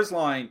Tavares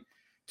line,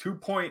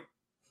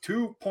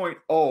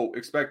 2.0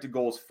 expected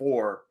goals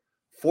for,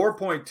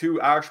 4.2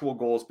 actual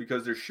goals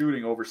because they're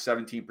shooting over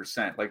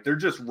 17%. Like they're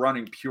just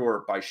running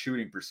pure by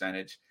shooting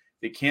percentage.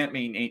 They can't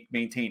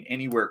maintain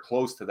anywhere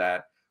close to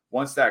that.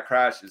 Once that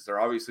crashes,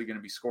 they're obviously going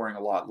to be scoring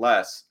a lot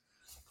less.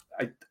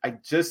 I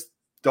just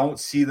don't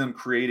see them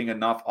creating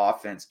enough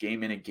offense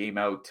game in and game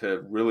out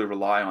to really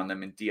rely on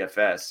them in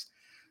DFS.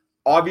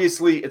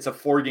 Obviously, it's a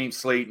 4-game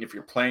slate, and if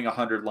you're playing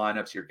 100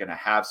 lineups, you're going to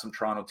have some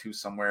Toronto 2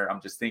 somewhere.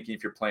 I'm just thinking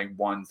if you're playing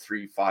 1,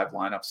 3, 5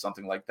 lineups,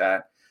 something like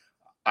that,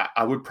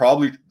 I would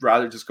probably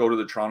rather just go to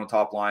the Toronto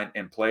top line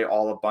and play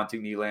all of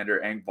Bunting,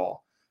 Nylander, Engvall.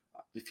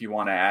 If you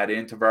want to add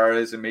in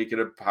Tavares and make it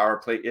a power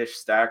play-ish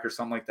stack or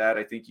something like that,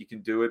 I think you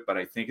can do it. But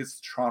I think it's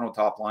the Toronto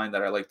top line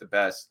that I like the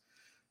best.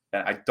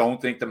 And I don't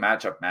think the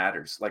matchup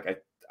matters.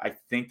 Like I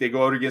think they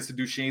go out against the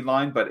Duchene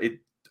line, but it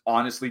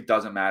honestly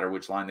doesn't matter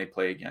which line they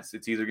play against.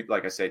 It's either,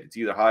 like I said, it's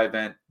either high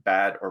event,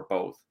 bad, or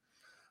both.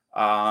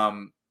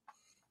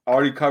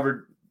 Already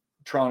covered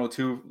Toronto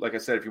 2. Like I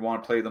said, if you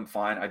want to play them,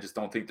 fine. I just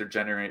don't think they're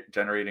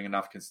generating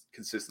enough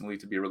consistently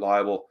to be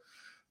reliable.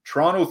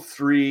 Toronto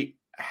 3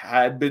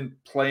 had been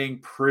playing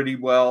pretty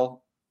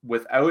well.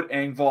 Without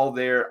Engvall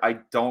there, I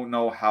don't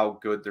know how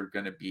good they're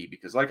going to be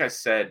because, like I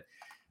said,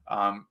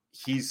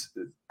 he's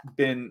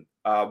been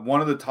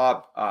one of the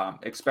top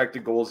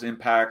expected goals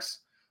impacts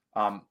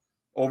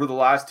over the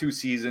last 2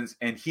 seasons,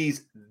 and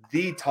he's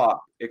the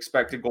top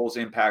expected goals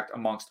impact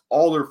amongst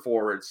all their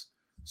forwards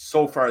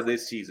so far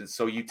this season.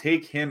 So you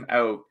take him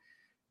out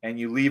and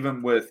you leave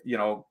him with,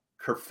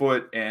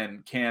 Kerfoot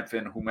and Kampf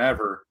and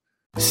whomever.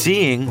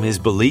 Seeing is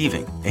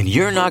believing, and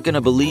you're not going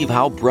to believe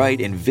how bright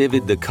and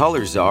vivid the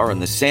colors are on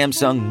the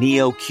Samsung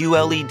Neo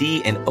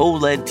QLED and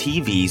OLED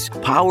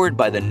TVs powered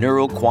by the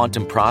Neural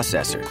Quantum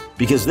Processor.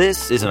 Because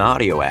this is an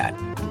audio ad.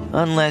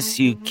 Unless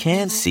you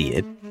can see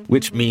it,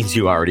 which means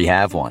you already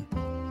have one.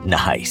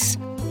 Nice.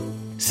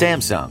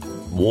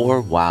 Samsung.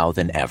 More wow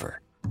than ever.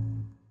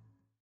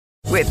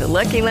 With the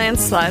Lucky Land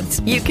Slots,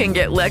 you can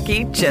get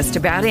lucky just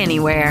about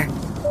anywhere.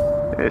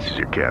 This is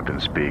your captain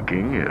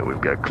speaking.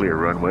 We've got clear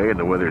runway and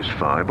the weather's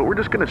fine, but we're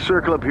just going to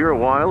circle up here a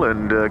while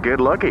and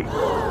get lucky.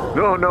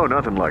 No,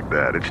 nothing like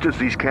that. It's just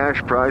these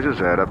cash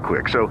prizes add up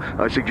quick. So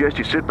I suggest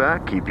you sit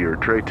back, keep your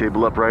tray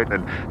table upright,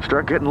 and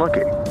start getting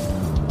lucky.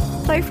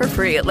 Play for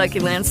free at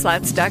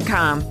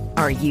LuckyLandSlots.com.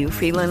 Are you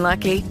feeling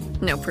lucky?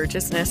 No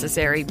purchase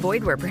necessary.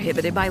 Void where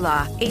prohibited by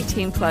law.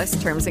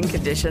 18+ terms and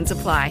conditions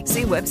apply.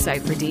 See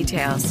website for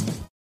details.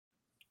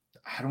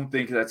 I don't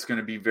think that's going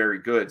to be very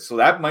good. So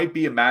that might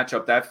be a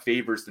matchup that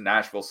favors the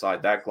Nashville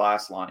side, that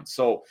Glass line.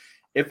 So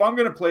if I'm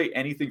going to play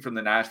anything from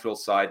the Nashville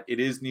side, it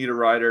is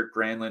Niederreiter,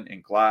 Granlund,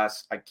 and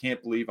Glass. I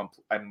can't believe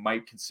I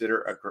might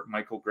consider a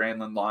Michael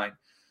Granlund line,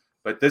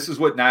 but this is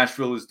what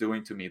Nashville is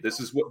doing to me. This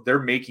is what they're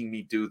making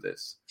me do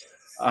this.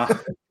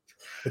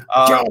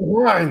 John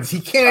Wines, he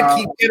can't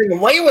keep getting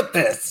away with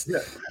this.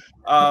 They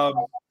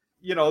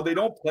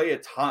don't play a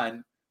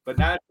ton, but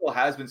Nashville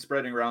has been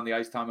spreading around the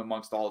ice time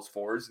amongst all its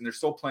forwards, and they're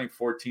still playing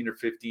 14 or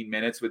 15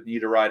 minutes with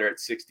Niederreiter at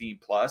 16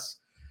 plus.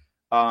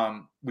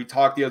 We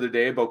talked the other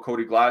day about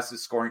Cody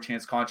Glass's scoring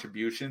chance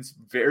contributions.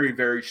 Very,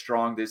 very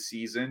strong this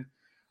season.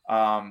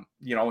 Him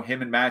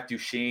and Matt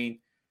Duchene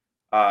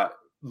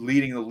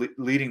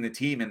leading the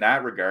team in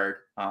that regard.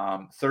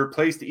 Third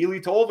place to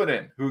Eeli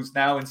Tolvanen, who's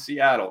now in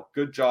Seattle.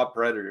 Good job,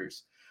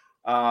 Predators.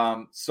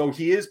 So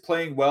he is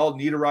playing well.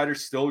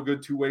 Niederreiter's still a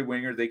good two-way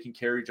winger. They can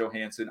carry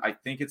Johansson. I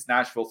think it's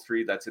Nashville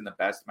 3 that's in the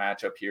best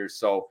matchup here.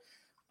 So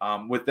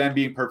With them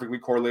being perfectly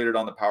correlated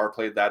on the power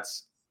play,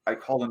 I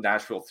call them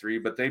Nashville 3,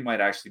 but they might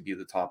actually be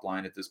the top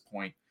line at this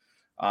point.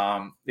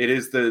 It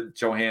is the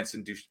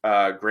Johansson,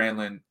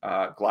 Granlund,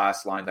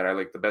 Glass line that I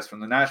like the best from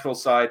the Nashville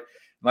side.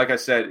 Like I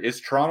said, it's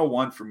Toronto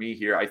 1 for me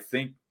here. I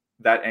think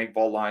that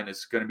Engvall line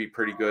is going to be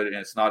pretty good, and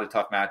it's not a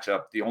tough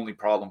matchup. The only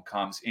problem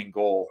comes in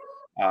goal,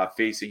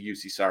 facing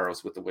UC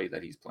Saros with the way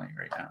that he's playing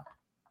right now.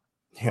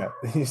 Yeah,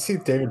 you see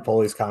David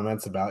Poley's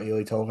comments about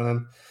Eeli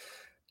Tolvanen.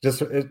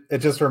 It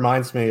just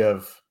reminds me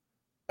of,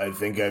 I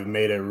think I've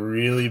made a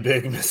really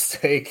big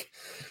mistake.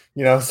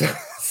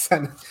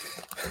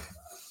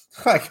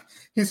 Like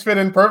he's fit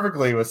in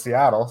perfectly with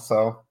Seattle.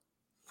 So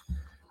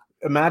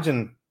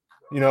imagine,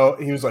 he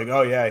was like,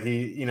 oh yeah,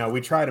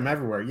 we tried him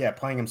everywhere. Yeah,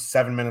 playing him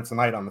 7 minutes a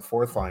night on the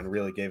fourth line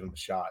really gave him a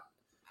shot.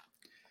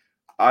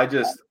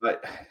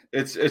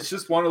 It's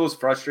just one of those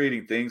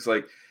frustrating things.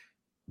 Like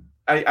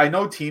I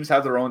know teams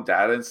have their own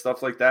data and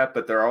stuff like that,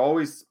 but there are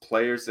always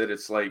players that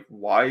it's like,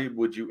 why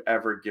would you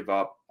ever give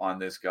up on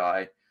this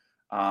guy?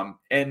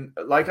 And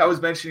like I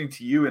was mentioning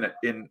to you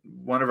in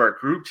one of our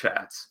group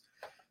chats,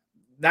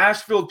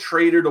 Nashville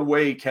traded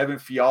away Kevin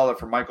Fiala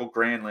for Michael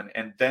Granlund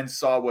and then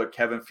saw what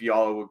Kevin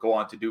Fiala would go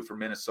on to do for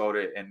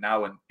Minnesota and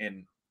now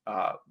in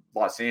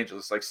Los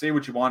Angeles. Like, say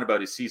what you want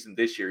about his season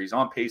this year. He's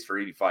on pace for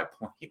 85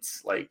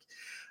 points.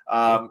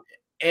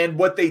 And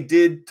what they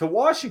did to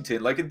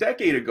Washington like a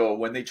decade ago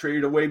when they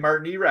traded away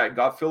Martin Erat,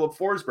 got Philip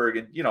Forsberg,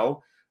 and,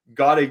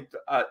 got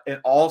an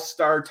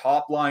all-star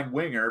top-line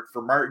winger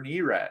for Martin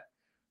Erat.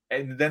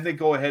 And then they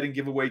go ahead and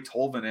give away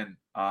Tolvanen.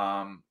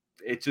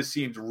 It just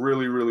seems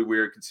really, really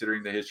weird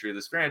considering the history of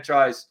this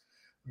franchise.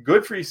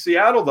 Good for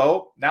Seattle,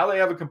 though. Now they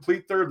have a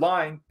complete third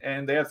line,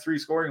 and they have 3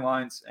 scoring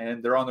lines,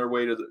 and they're on their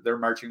way they're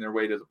marching their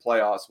way to the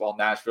playoffs while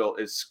Nashville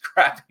is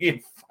scrapping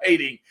and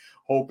fighting,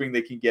 hoping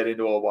they can get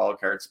into a wild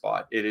card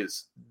spot. It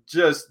is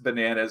just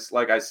bananas.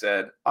 Like I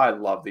said, I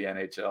love the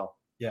NHL.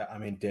 Yeah, I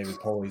mean, David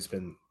Poley's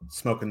been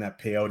smoking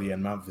that peyote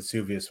on Mount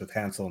Vesuvius with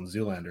Hansel and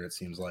Zoolander, it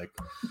seems like.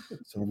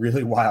 Some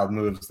really wild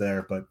moves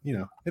there, but,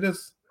 it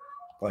is,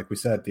 like we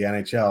said, the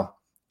NHL.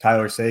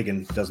 Tyler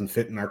Seguin doesn't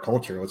fit in our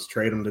culture. Let's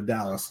trade him to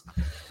Dallas.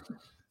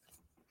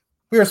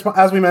 We are,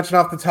 as we mentioned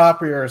off the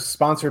top, we are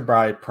sponsored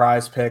by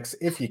Prize Picks.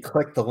 If you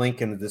click the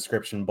link in the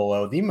description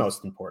below, the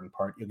most important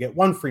part, you'll get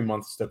 1 free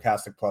month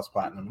Stochastic Plus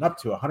Platinum and up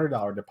to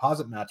 $100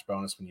 deposit match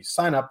bonus when you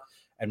sign up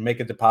and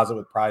make a deposit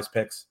with Prize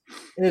Picks.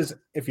 It is,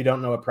 if you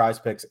don't know what Prize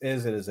Picks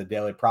is, it is a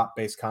daily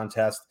prop-based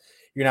contest.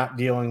 You're not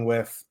dealing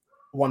with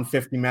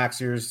 150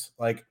 maxers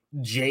like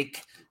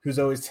Jake, who's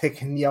always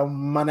taking your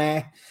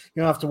money.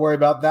 You don't have to worry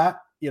about that.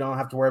 You don't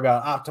have to worry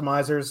about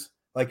optimizers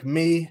like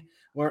me.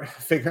 We're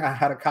figuring out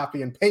how to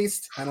copy and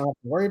paste. I don't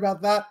have to worry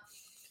about that.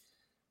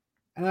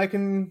 And I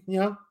can,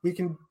 we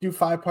can do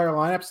 5-player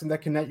lineups, and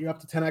that can net you up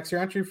to 10x your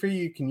entry fee.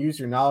 You can use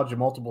your knowledge of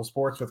multiple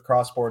sports with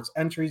cross sports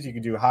entries. You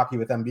can do hockey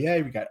with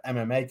NBA. We got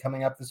MMA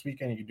coming up this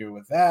weekend. You can do it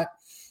with that.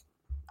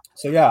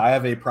 So yeah, I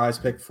have a prize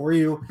pick for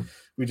you.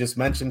 We just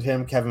mentioned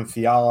him, Kevin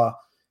Fiala.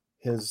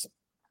 His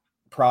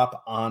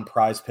prop on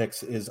Prize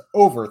Picks is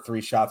over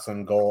 3 shots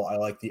on goal. I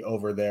like the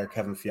over there.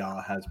 Kevin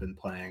Fiala has been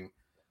playing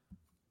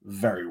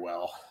very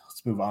well.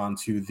 Let's move on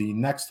to the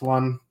next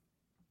one.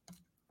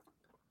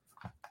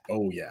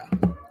 Oh, yeah.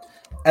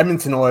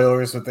 Edmonton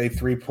Oilers with a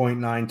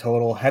 3.9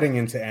 total heading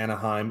into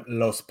Anaheim.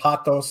 Los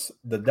Patos,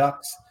 the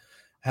Ducks,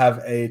 have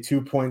a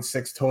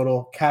 2.6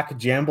 total. Cac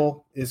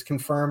Jamble is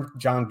confirmed.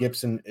 John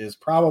Gibson is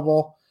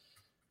probable.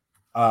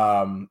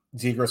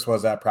 Zegras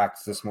was at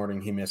practice this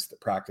morning. He missed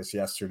practice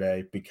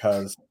yesterday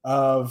because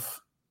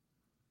of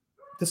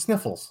the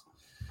sniffles.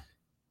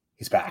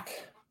 He's back.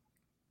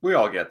 We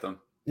all get them.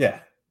 Yeah,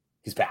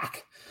 he's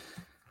back.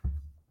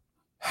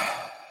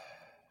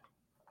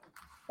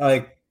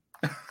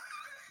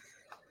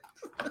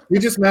 We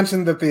just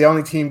mentioned that the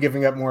only team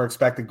giving up more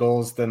expected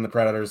goals than the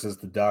Predators is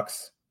the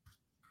Ducks.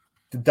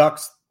 The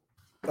Ducks,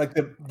 like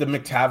the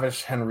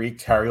McTavish, Henrique,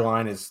 Terry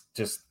line is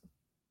just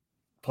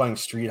playing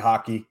street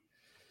hockey.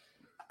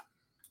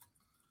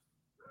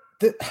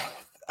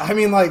 I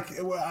mean, I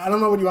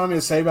don't know what you want me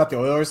to say about the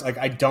Oilers.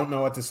 I don't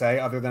know what to say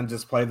other than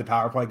just play the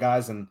power play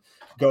guys and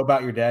go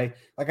about your day.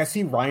 I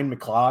see Ryan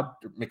McLeod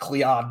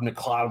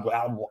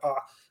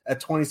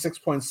at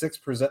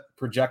 26.6%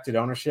 projected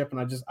ownership,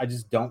 and I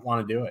just don't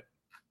want to do it.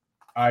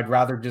 I'd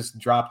rather just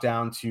drop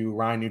down to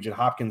Ryan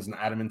Nugent-Hopkins and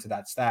add him into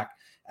that stack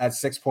at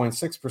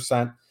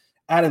 6.6%.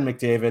 Add in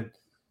McDavid.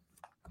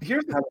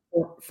 Here's a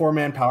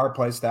 4-man power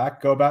play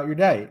stack. Go about your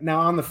day. Now,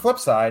 on the flip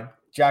side,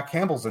 Jack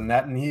Campbell's in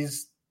net, and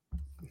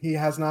he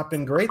has not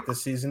been great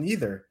this season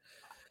either.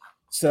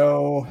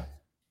 So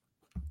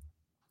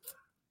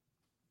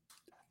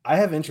I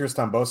have interest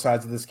on both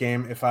sides of this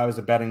game. If I was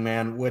a betting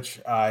man,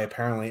 which I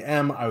apparently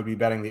am, I would be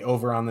betting the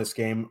over on this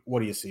game.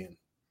 What are you seeing?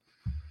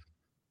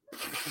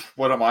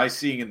 What am I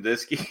seeing in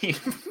this game?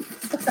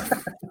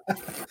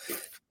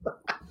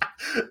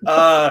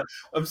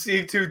 I'm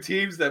seeing 2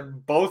 teams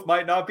that both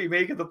might not be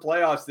making the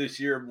playoffs this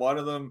year. One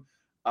of them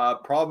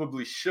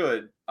probably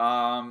should.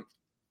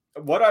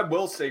 what I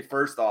will say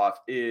first off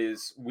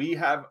is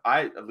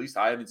at least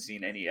I haven't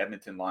seen any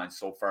Edmonton lines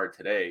so far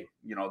today.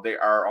 They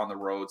are on the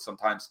road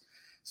sometimes,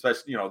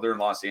 especially, they're in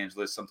Los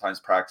Angeles. Sometimes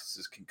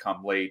practices can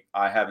come late.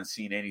 I haven't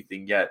seen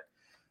anything yet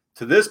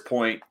to this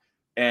point,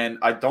 and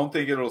I don't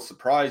think it'll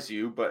surprise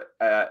you, but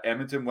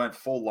Edmonton went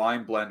full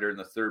line blender in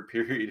the third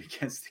period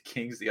against the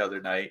Kings the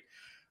other night.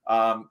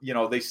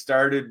 They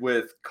started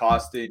with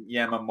Kostin,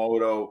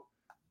 Yamamoto,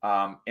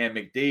 and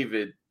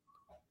McDavid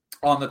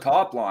on the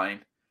top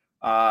line.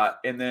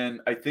 And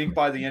then I think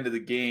by the end of the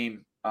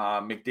game,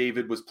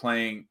 McDavid was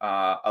playing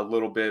a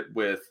little bit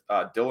with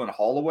Dylan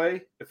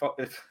Holloway, if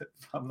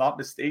I'm not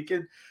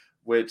mistaken,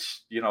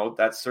 which,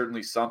 that's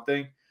certainly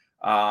something.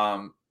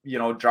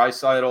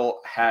 Draisaitl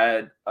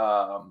had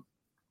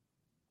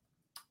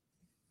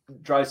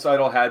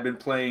been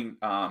playing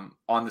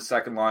on the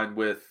second line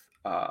with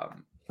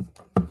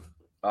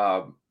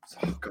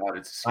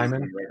it's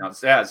Hyman right now.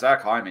 Yeah,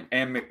 Zach Hyman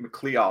and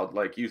McLeod,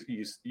 like you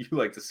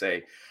like to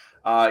say.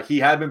 He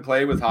had been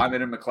playing with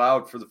Hyman and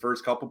McLeod for the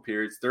first couple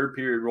periods. Third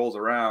period rolls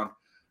around.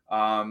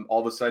 All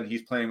of a sudden,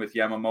 he's playing with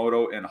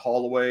Yamamoto and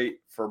Holloway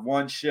for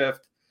one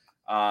shift.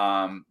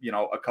 A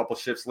couple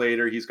shifts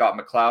later, he's got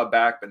McLeod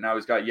back, but now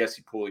he's got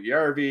Jesse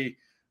Puljujärvi.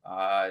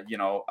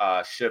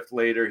 A shift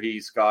later,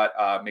 he's got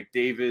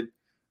McDavid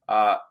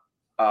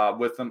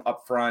with him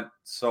up front.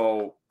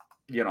 So,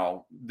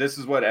 this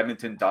is what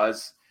Edmonton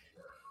does.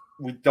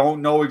 We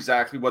don't know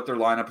exactly what their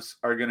lineups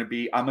are going to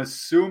be. I'm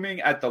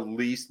assuming at the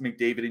least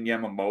McDavid and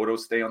Yamamoto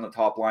stay on the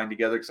top line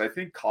together, because I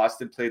think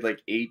Kostin played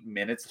like 8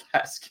 minutes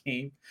last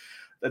game.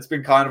 That's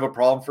been kind of a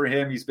problem for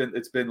him.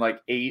 It's been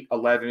like 8,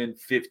 11,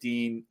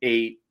 15,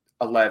 8,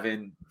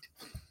 11.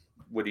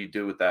 What do you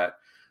do with that?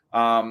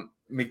 McDavid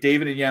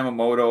and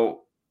Yamamoto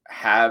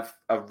have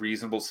a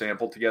reasonable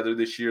sample together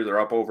this year. They're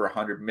up over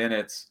 100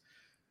 minutes.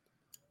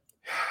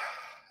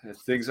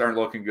 Things aren't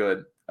looking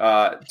good.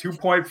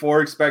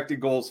 2.4 expected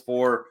goals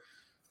for,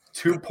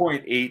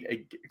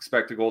 2.8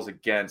 expected goals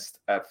against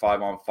at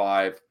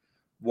 5-on-5,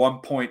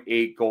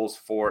 1.8 goals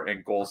for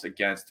and goals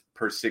against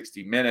per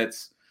 60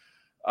 minutes.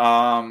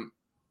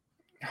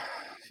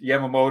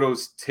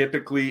 Yamamoto's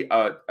typically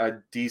a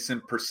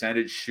decent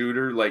percentage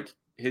shooter. Like,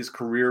 his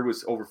career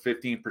was over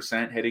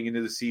 15% heading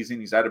into the season.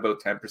 He's at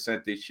about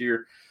 10% this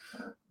year.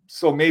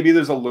 So maybe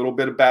there's a little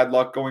bit of bad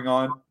luck going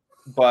on,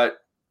 but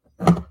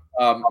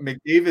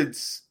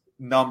McDavid's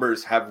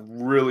numbers have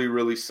really,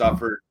 really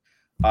suffered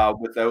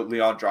without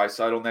Leon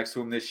Draisaitl next to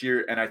him this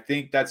year. And I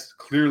think that's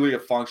clearly a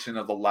function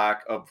of the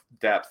lack of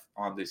depth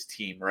on this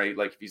team, right?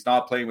 Like, if he's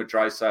not playing with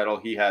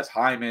Draisaitl, he has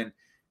Hyman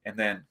and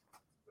then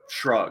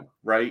shrug,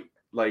 right?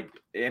 Like,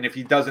 and if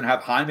he doesn't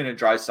have Hyman and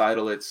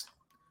Draisaitl, it's,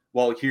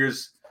 well,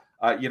 here's,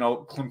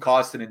 Klim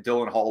Kostin and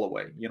Dylan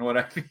Holloway. You know what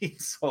I mean?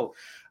 So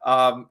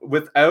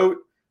without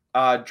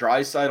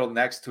Draisaitl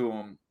next to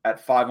him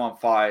at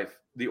 5-on-5,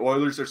 the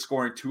Oilers are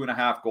scoring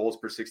 2.5 goals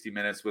per 60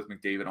 minutes with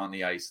McDavid on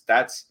the ice.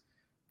 That's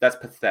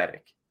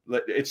pathetic.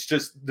 It's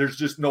just, there's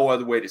just no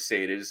other way to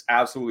say it. It is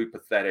absolutely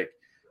pathetic.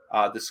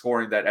 The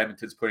scoring that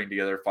Edmonton's putting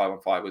together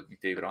 5-on-5 with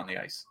McDavid on the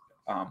ice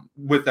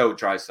without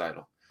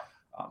Draisaitl.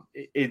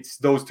 It's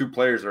those two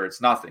players, or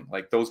it's nothing.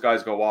 Like, those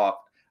guys go off.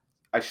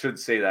 I should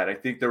say that. I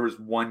think there was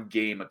one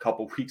game a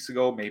couple weeks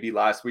ago, maybe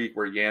last week,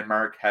 where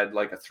Janmark had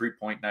like a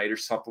 3-point night or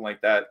something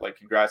like that. Like,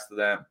 congrats to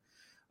them.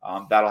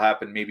 That'll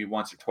happen maybe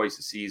once or twice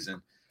a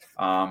season.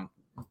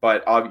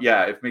 But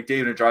if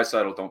McDavid and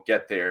Draisaitl don't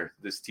get there,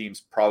 this team's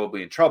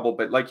probably in trouble.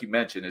 But like you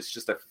mentioned, it's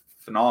just a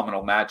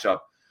phenomenal matchup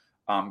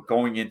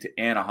going into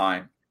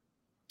Anaheim.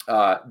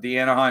 The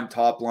Anaheim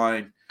top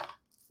line,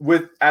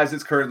 as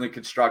it's currently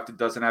constructed,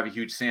 doesn't have a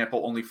huge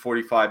sample, only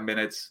 45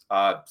 minutes,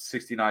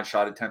 69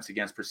 shot attempts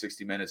against per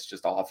 60 minutes,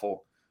 just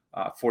awful.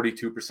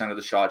 42% of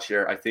the shot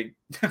share. I think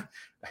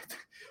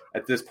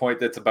at this point,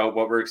 that's about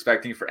what we're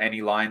expecting for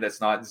any line that's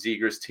not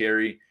Zegras,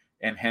 Terry,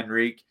 and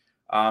Henrique.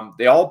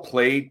 They all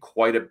played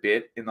quite a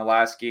bit in the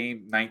last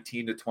game,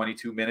 19 to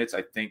 22 minutes.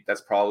 I think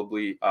that's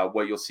probably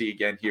what you'll see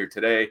again here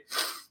today.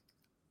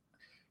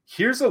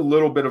 Here's a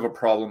little bit of a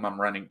problem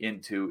I'm running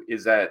into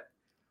is that,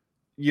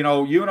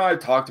 you and I have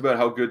talked about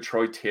how good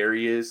Troy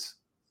Terry is,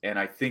 and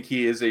I think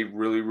he is a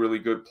really, really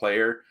good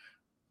player.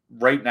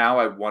 Right now,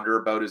 I wonder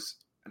about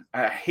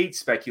I hate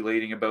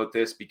speculating about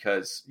this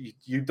because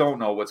you don't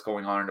know what's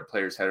going on in a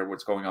player's head or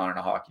what's going on in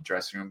a hockey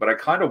dressing room, but I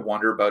kind of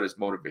wonder about his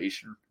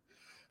motivation.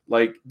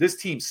 Like, this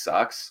team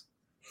sucks,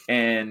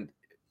 and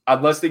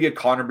unless they get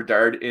Connor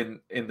Bedard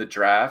in the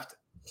draft,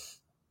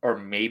 or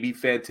maybe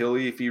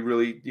Fantilli if he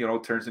really,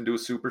 turns into a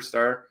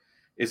superstar,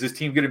 is this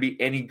team going to be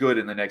any good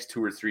in the next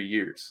 2 or 3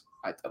 years?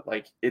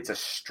 It's a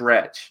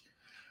stretch.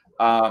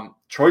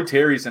 Troy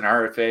Terry's an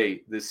RFA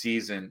this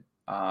season.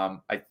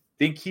 I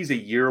think he's a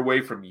year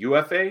away from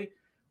UFA.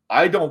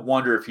 I don't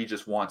wonder if he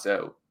just wants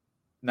out.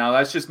 Now,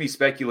 that's just me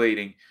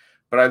speculating,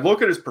 but I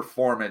look at his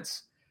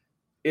performance.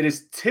 It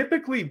has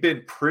typically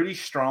been pretty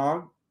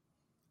strong,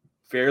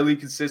 fairly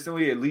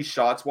consistently, at least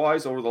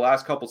shots-wise, over the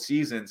last couple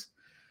seasons.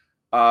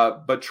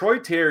 But Troy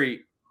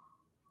Terry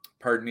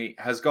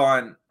has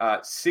gone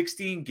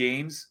 16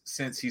 games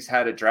since he's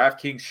had a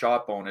DraftKings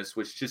shot bonus,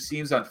 which just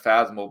seems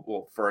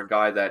unfathomable for a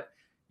guy that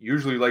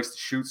usually likes to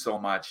shoot so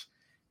much.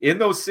 In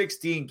those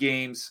 16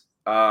 games,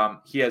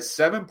 he has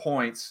 7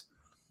 points,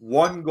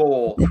 1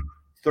 goal,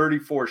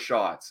 34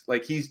 shots.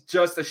 Like, he's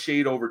just a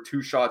shade over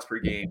 2 shots per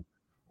game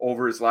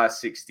over his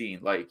last 16.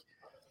 Like,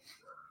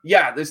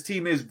 yeah, this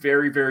team is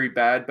very, very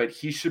bad, but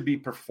he should be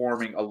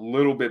performing a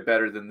little bit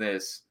better than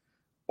this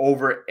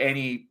over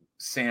any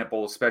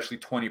sample, especially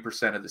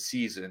 20% of the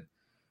season.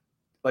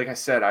 Like I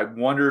said, I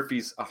wonder if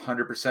he's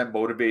 100%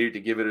 motivated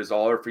to give it his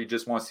all, or if he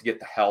just wants to get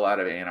the hell out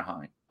of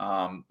Anaheim.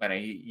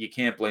 And you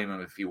can't blame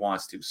him if he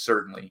wants to,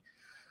 certainly.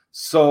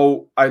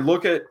 So I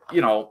look at,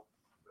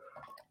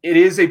 it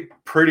is a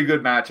pretty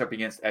good matchup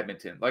against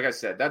Edmonton. Like I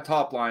said, that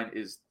top line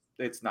it's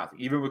nothing.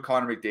 Even with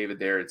Connor McDavid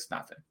there, it's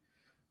nothing.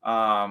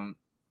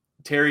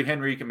 Terry,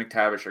 Henrique, and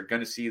McTavish are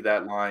going to see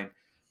that line.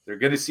 They're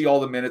going to see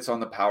all the minutes on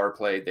the power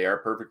play. They are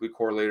perfectly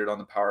correlated on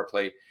the power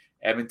play.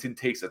 Edmonton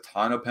takes a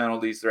ton of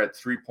penalties. They're at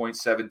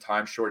 3.7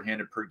 times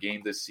shorthanded per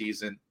game this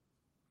season.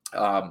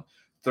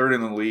 Third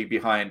in the league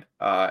behind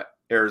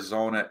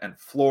Arizona and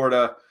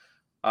Florida.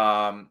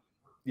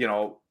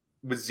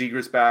 With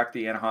Zegras back,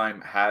 the Anaheim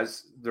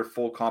has their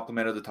full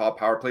complement of the top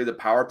power play. The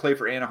power play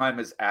for Anaheim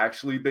has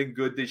actually been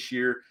good this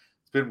year.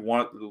 It's been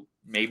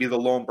maybe the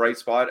lone bright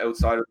spot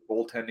outside of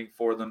goaltending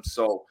for them.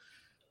 So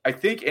I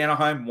think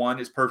Anaheim 1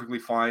 is perfectly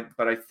fine,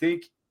 but I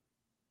think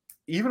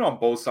even on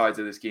both sides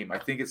of this game, I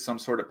think it's some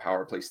sort of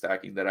power play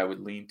stacking that I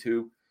would lean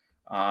to.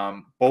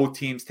 Both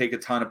teams take a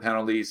ton of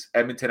penalties.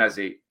 Edmonton has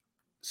a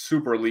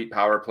super elite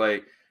power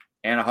play.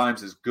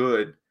 Anaheim's is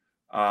good.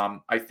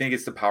 I think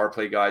it's the power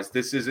play guys.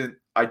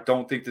 I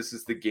don't think this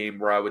is the game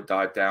where I would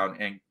dive down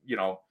and,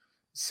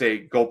 say,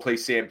 go play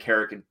Sam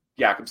Carrick and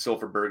Jakob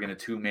Silfverberg in a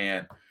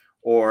 2-man,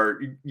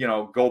 or,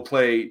 go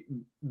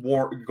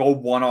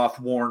one-off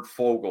Warren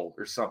Fogle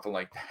or something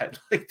like that.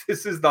 Like,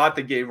 this is not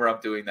the game where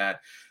I'm doing that.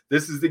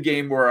 This is the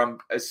game where I'm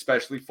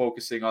especially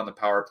focusing on the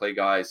power play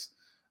guys,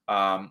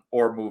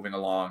 or moving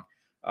along.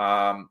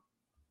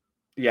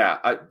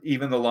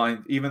 Even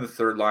the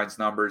third line's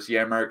numbers,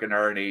 American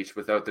RNH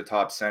without the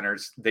top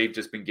centers, they've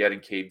just been getting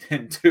caved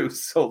in too.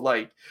 So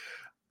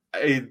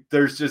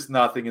there's just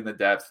nothing in the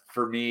depth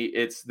for me.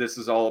 This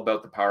is all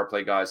about the power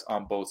play guys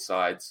on both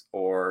sides,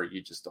 or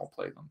you just don't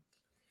play them.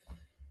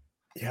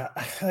 Yeah,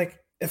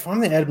 if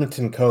I'm the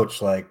Edmonton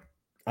coach,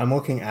 I'm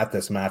looking at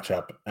this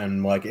matchup,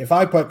 and if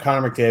I put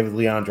Connor McDavid,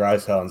 Leon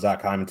Draisaitl, and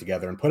Zach Hyman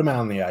together and put them out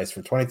on the ice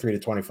for 23 to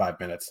 25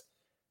 minutes,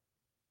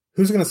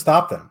 who's going to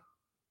stop them?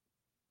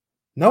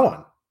 No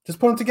one. Just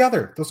put them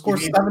together. They'll score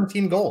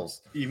 17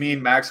 goals. You mean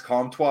Max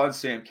Comtois and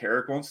Sam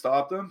Carrick won't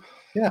stop them?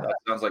 Yeah. That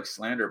sounds like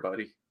slander,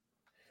 buddy.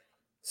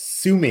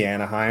 Sue me,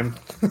 Anaheim.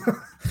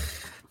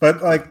 But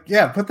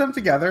put them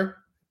together.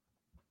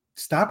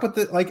 Stop with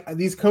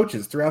these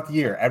coaches throughout the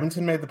year.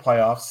 Edmonton made the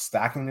playoffs,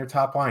 stacking their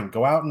top line.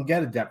 Go out and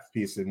get a depth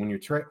piece when you're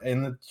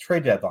in the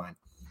trade deadline.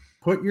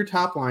 Put your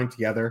top line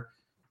together.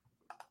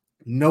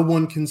 No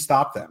one can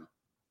stop them.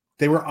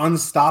 They were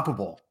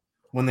unstoppable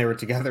when they were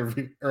together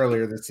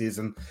earlier this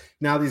season.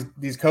 Now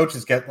these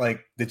coaches get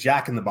the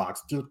jack in the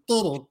box. They just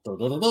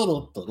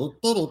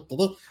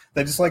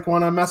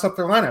want to mess up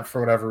their lineup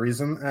for whatever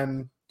reason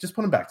and just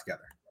put them back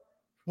together.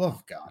 Oh,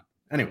 God.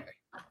 Anyway.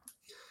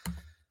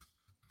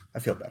 I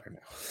feel better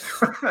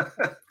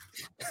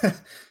now.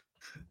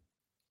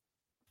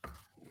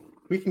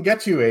 We can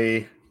get you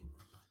a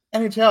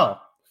NHL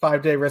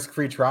 5-day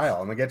risk-free trial,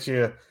 and we'll get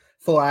you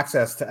full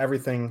access to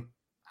everything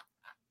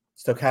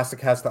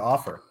Stokastic has to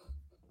offer.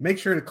 Make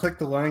sure to click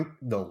the link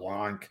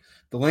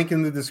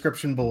in the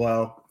description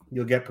below.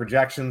 You'll get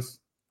projections,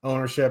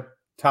 ownership,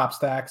 top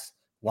stacks,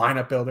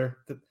 lineup builder.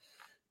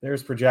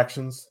 There's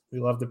projections. We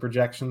love the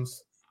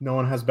projections. No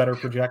one has better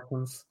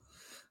projections.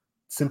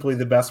 Simply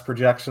the best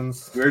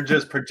projections. We're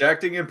just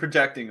projecting and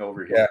projecting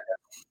over here. Yeah.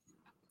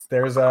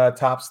 There's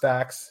top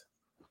stacks.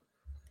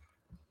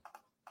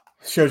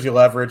 Shows you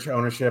leverage,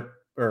 ownership,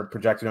 or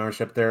projected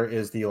ownership. There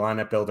is the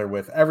lineup builder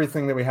with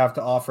everything that we have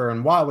to offer.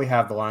 And while we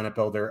have the lineup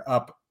builder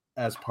up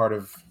as part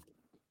of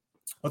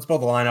Let's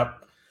Build the Lineup,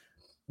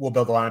 we'll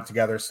build the lineup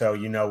together so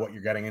you know what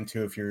you're getting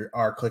into if you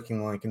are clicking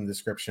the link in the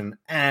description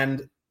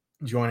and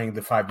joining the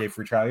 5-day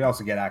free trial. You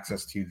also get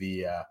access to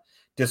the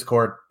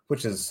Discord,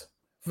 which is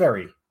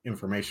very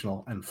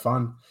informational and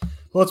fun.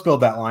 Let's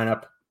build that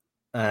lineup,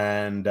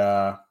 and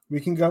we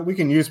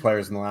can use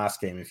players in the last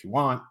game if you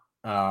want.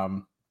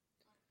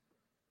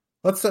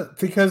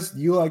 Because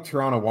you like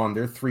Toronto 1,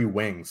 they're 3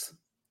 wings.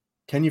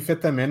 Can you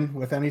fit them in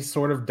with any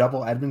sort of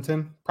double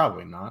Edmonton?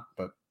 Probably not,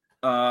 but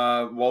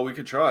we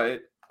could try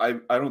it. I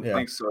don't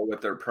think so with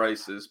their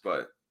prices,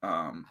 but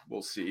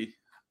we'll see.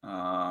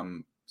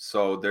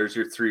 So there's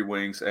your 3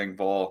 wings: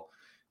 Engvall,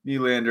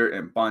 Nylander,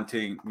 and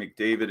Bunting,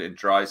 McDavid, and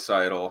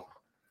Draisaitl.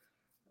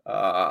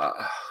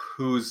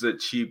 Who's the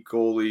cheap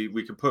goalie?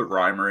 We could put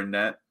Reimer in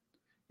net.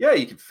 Yeah,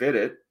 you can fit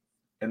it.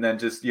 And then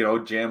just,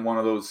 jam one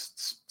of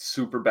those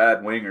super bad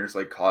wingers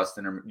like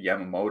Costin or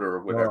Yamamoto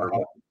or whatever.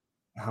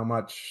 How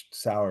much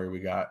salary we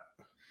got?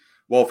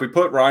 Well, if we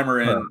put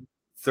Reimer in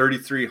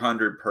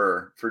 3,300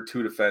 per for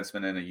 2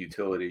 defensemen and a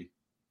utility.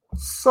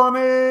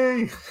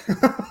 Sonny!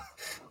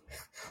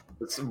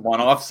 It's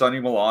one-off Sonny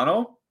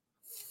Milano.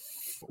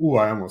 Ooh,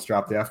 I almost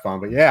dropped the F-bomb,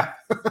 but yeah.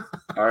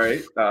 All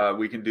right,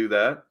 we can do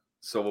that.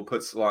 So we'll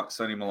put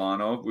Sonny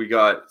Milano. We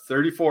got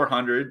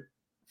 3,400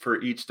 for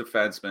each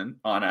defenseman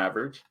on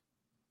average.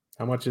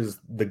 How much is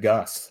the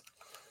Gus?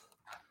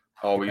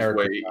 Oh,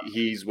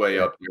 he's way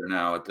up here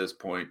now at this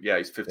point. Yeah,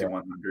 he's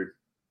 5,100.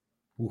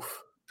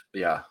 Oof.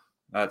 Yeah,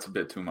 that's a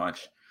bit too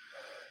much.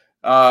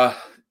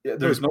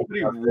 There's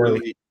nobody really.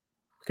 We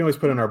can always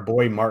put in our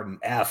boy Martin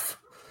F.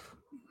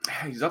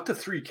 He's up to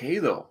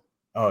 3K though.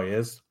 Oh, he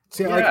is.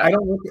 See, Yeah.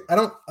 I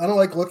don't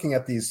like looking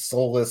at these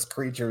soulless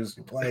creatures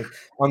who play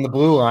on the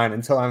blue line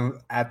until I'm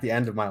at the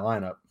end of my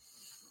lineup.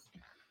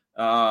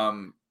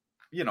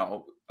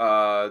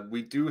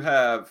 We do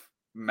have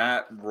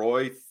Matt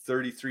Roy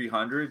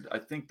 3,300. I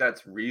think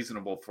that's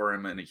reasonable for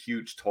him in a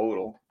huge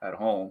total at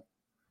home.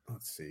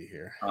 Let's see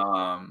here.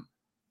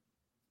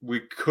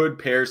 We could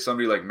pair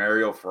somebody like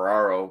Mario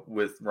Ferraro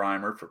with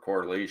Reimer for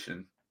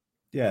correlation.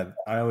 Yeah,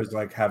 I always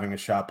like having a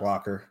shot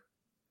blocker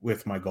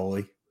with my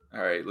goalie.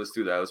 All right, let's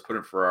do that. Let's put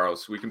in Ferraro.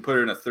 So we can put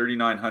in a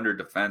 3,900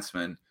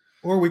 defenseman.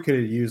 Or we could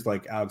have used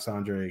like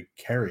Alexandre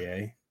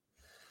Carrier.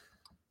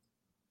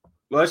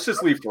 Let's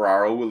just leave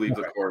Ferraro. We'll leave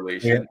the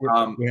correlation.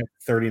 We have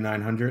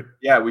 3,900.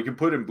 Yeah, we can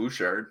put in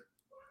Bouchard.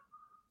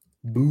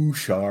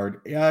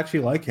 Yeah, I actually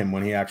like him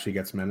when he actually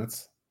gets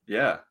minutes.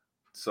 Yeah.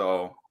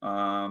 So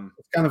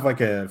it's kind of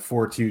like a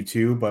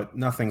 4-2-2, but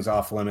nothing's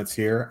off limits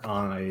here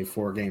on a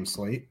 4-game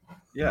slate.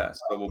 Yeah,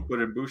 so we'll put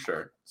in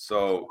Bouchard.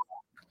 So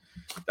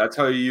that's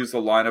how you use the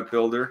lineup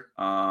builder.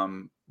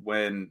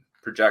 When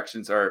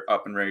projections are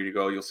up and ready to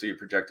go, you'll see a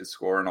projected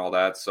score and all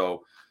that.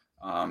 So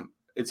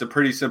it's a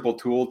pretty simple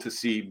tool to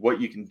see what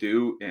you can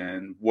do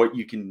and what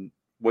you can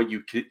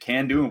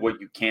do and what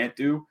you can't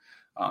do.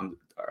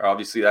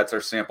 Obviously, that's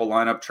our sample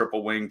lineup: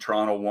 triple wing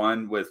Toronto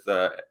 1 with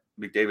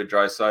McDavid,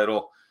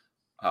 Draisaitl,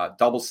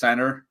 double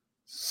center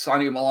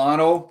Sonny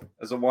Milano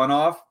as a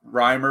one-off,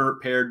 Reimer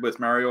paired with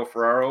Mario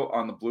Ferraro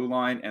on the blue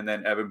line, and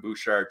then Evan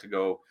Bouchard to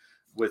go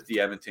with the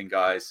Edmonton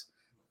guys.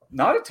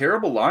 Not a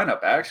terrible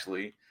lineup,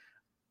 actually.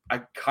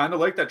 I kind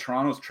of like that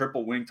Toronto's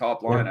triple wing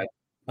top line. Yeah.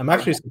 I'm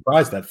actually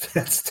surprised that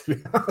fits, to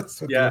be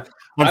honest with you. On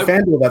I,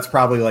 FanDuel, that's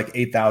probably like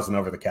 8,000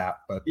 over the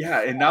cap. But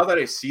yeah, and now that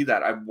I see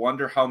that, I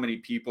wonder how many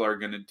people are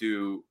going to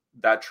do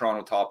that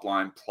Toronto top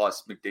line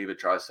plus McDavid,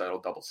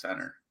 Draisaitl double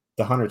center.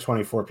 The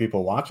 124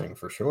 people watching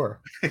for sure.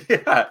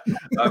 Yeah,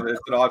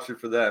 it's an option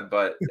for them.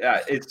 But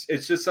yeah, it's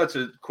just such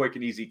a quick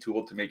and easy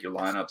tool to make your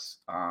lineups.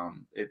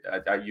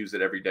 I use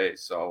it every day,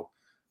 so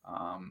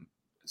it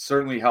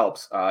certainly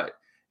helps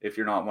if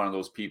you're not one of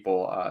those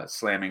people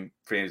slamming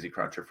Fantasy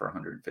Cruncher for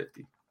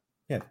 150.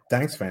 Yeah,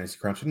 thanks, Fantasy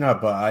Cruncher. No,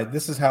 but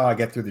this is how I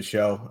get through the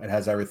show. It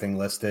has everything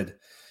listed.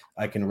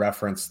 I can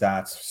reference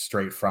stats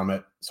straight from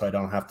it, so I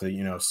don't have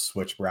to,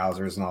 switch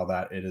browsers and all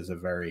that. It is a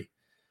very,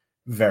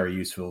 very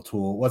useful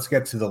tool. Let's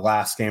get to the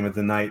last game of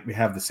the night. We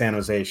have the San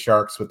Jose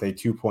Sharks with a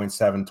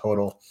 2.7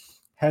 total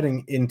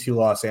heading into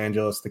Los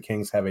Angeles. The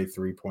Kings have a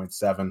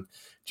 3.7.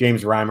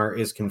 James Reimer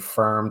is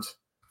confirmed.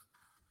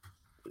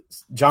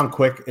 John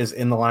Quick is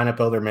in the lineup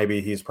builder.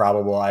 Maybe he's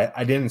probable.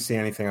 I didn't see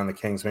anything on the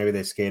Kings. Maybe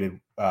they skated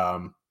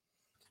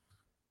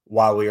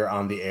while we were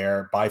on the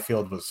air.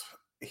 Byfield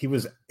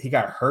he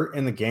got hurt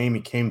in the game.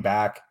 He came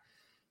back,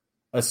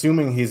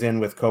 assuming he's in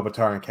with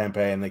Kopitar and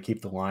Kempe, and they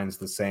keep the lines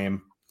the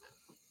same.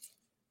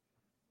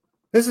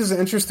 This is an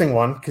interesting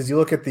one because you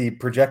look at the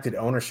projected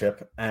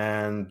ownership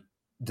and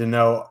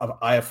Danault of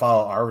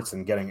Iafallo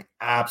Arvidsson getting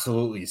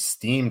absolutely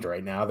steamed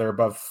right now. They're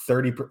above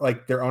 30.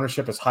 Like their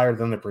ownership is higher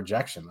than the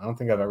projection. I don't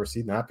think I've ever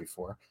seen that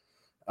before.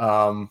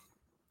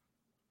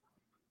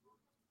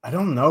 I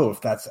don't know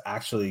if that's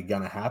actually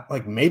going to happen.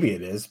 Like maybe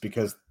it is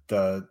because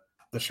the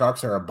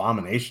Sharks are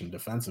abomination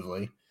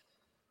defensively.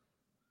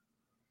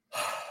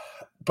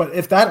 But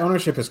if that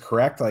ownership is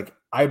correct, like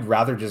I'd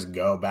rather just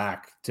go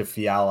back to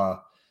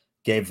Fiala,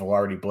 Gabe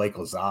Vilardi, Blake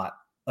Lizotte.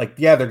 Like,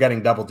 yeah, they're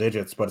getting double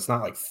digits, but it's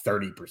not like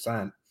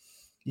 30%.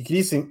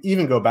 You can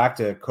even go back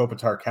to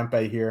Kopitar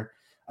Kempe here.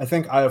 I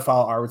think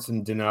Iafallo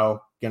Arvidsson Danault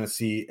going to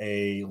see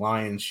a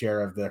lion's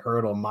share of the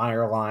Hurdle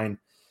Meyer line.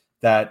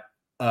 That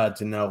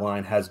Danault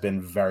line has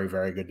been very,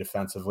 very good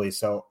defensively.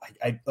 So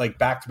I like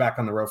back-to-back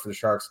on the road for the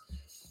Sharks.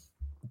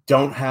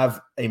 Don't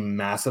have a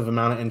massive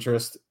amount of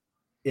interest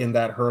in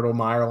that Hurdle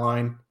Meyer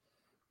line.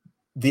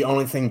 The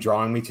only thing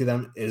drawing me to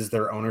them is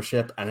their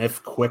ownership. And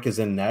if Quick is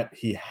in net,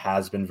 he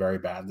has been very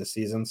bad this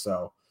season.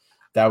 So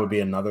that would be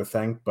another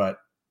thing, but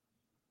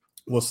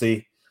we'll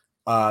see.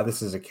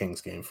 This is a Kings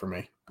game for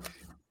me.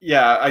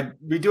 Yeah,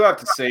 we do have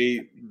to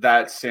say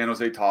that San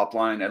Jose top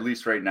line, at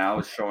least right now,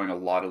 is showing a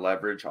lot of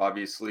leverage,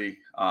 obviously.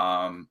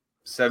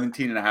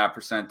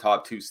 17.5%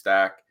 top two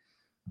stack,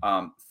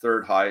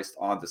 third highest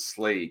on the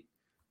slate.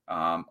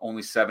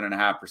 Only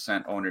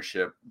 7.5%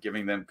 ownership,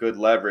 giving them good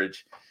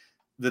leverage.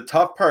 The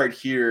tough part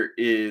here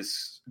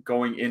is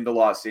going into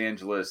Los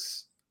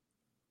Angeles.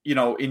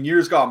 In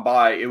years gone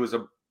by, it was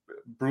a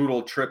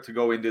brutal trip to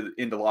go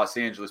into Los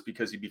Angeles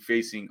because you'd be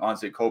facing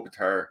Anze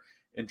Kopitar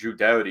and Drew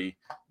Doughty.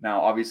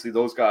 Now, obviously,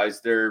 those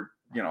guys, they're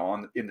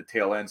in the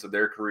tail ends of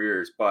their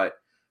careers, but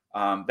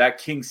that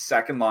Kings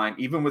second line,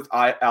 even with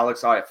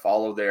Alex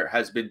Iafallo there,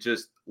 has been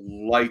just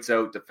lights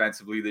out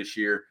defensively this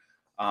year.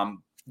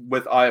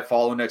 With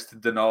Iafallo next to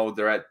Danault,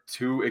 they're at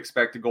 2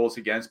 expected goals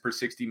against per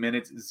 60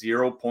 minutes,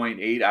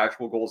 0.8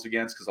 actual goals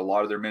against, because a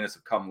lot of their minutes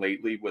have come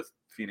lately with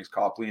Phoenix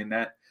Copley in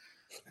net.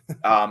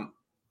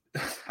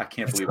 I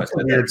can't believe I said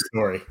that. Weird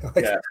story.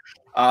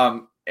 Yeah.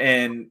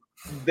 And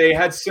they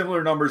had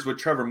similar numbers with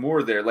Trevor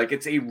Moore there. Like,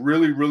 it's a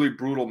really, really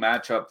brutal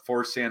matchup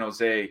for San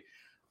Jose.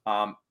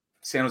 San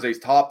Jose's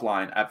top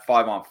line at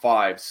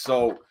 5-on-5.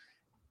 So,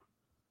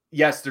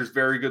 yes, there's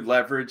very good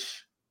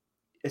leverage,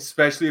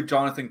 especially if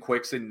Jonathan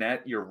Quick's in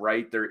net. You're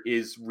right. There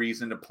is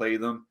reason to play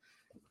them.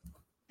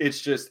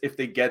 It's just, if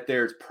they get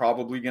there, it's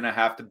probably going to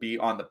have to be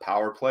on the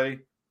power play.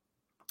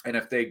 And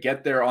if they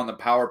get there on the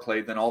power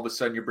play, then all of a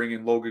sudden you're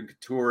bringing Logan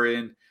Couture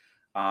in,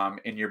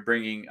 and you're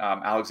bringing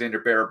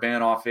Alexander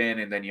Barabanov in,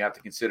 and then you have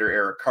to consider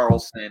Erik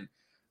Karlsson.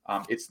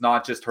 It's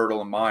not just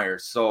Hertl and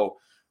Myers. So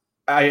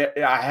I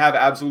have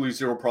absolutely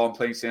zero problem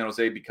playing San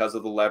Jose because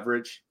of the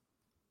leverage.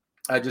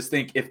 I just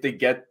think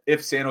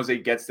if San Jose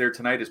gets there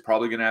tonight, it's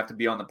probably going to have to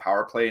be on the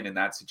power play. And in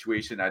that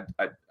situation,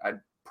 I'd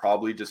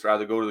probably just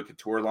rather go to the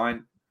Couture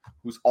line,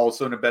 who's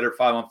also in a better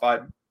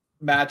 5-on-5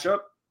 matchup.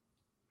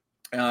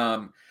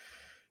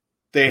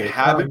 They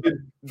haven't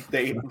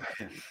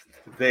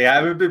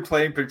been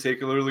playing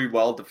particularly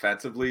well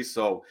defensively,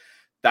 so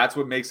that's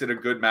what makes it a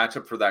good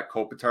matchup for that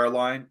Kopitar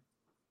line.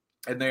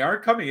 And they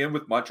aren't coming in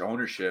with much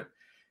ownership,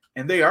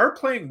 and they are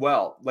playing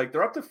well. Like,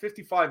 they're up to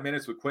 55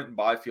 minutes with Quentin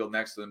Byfield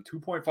next to them,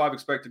 2.5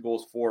 expected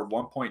goals for,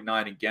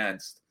 1.9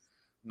 against.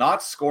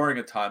 Not scoring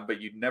a ton,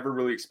 but you'd never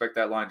really expect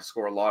that line to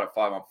score a lot at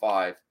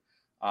 5-on-5.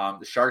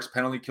 The Sharks'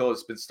 penalty kill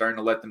has been starting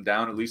to let them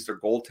down. At least their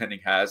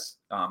goaltending has.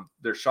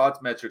 Their shots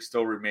metrics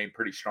still remain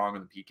pretty strong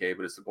in the PK,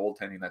 but it's the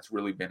goaltending that's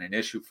really been an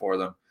issue for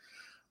them.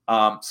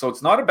 So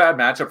it's not a bad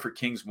matchup for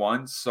Kings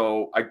 1.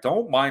 So I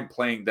don't mind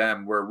playing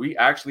them, where we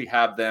actually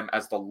have them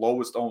as the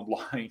lowest owned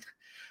line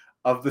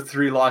of the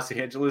 3 Los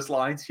Angeles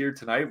lines here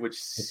tonight, which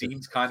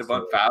seems kind of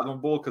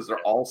unfathomable because they're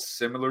all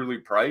similarly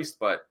priced.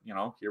 But,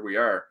 here we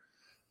are.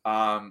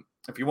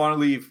 If you want to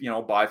leave,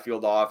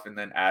 Byfield off and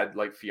then add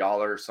like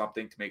Fiala or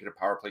something to make it a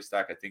power play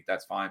stack, I think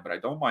that's fine. But I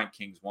don't mind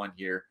Kings 1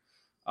 here.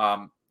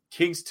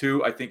 Kings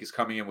 2, I think, is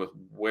coming in with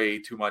way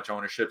too much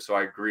ownership. So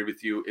I agree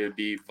with you. It would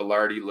be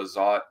Velarde,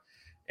 Lizotte,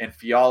 and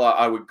Fiala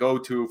I would go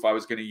to if I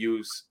was going to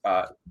use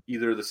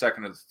either the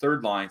second or the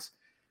third lines.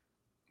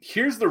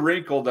 Here's the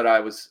wrinkle that I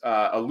was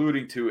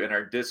alluding to in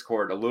our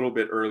Discord a little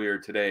bit earlier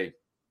today.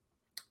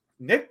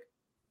 Nick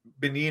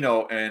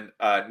Bonino and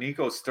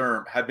Nico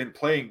Sturm have been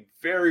playing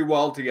very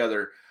well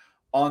together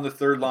on the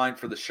third line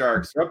for the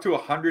Sharks. They're up to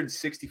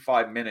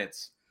 165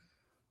 minutes.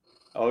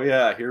 Oh,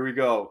 yeah, here we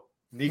go.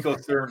 Nico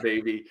Sturm,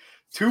 baby.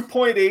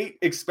 2.8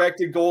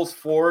 expected goals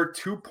for,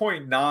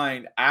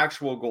 2.9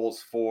 actual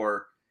goals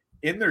for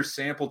in their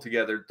sample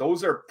together.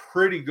 Those are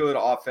pretty good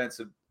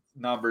offensive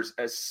numbers,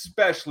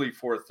 especially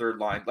for a third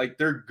line. Like,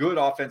 they're good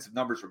offensive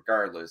numbers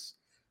regardless.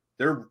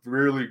 They're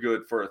really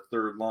good for a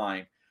third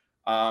line.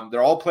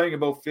 They're all playing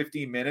about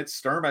 15 minutes.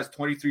 Sturm has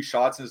 23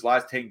 shots in his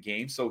last 10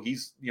 games, so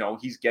he's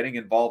getting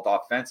involved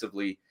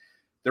offensively.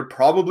 They're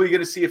probably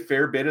going to see a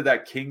fair bit of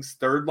that Kings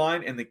third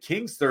line, and the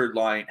Kings third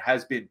line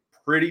has been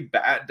pretty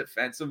bad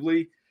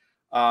defensively.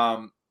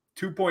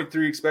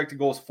 2.3 expected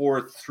goals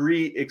for,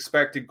 3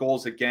 expected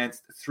goals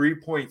against,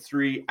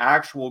 3.3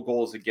 actual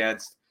goals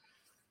against.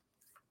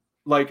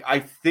 Like, I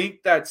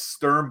think that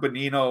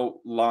Sturm-Bonino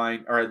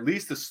line, or at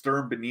least the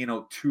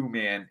Sturm-Bonino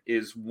two-man,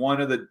 is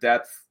one of the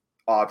depth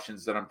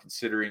options that I'm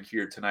considering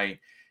here tonight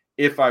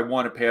if I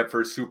want to pay up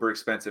for a super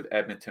expensive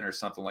Edmonton or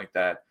something like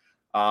that.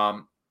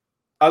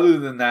 Other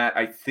than that,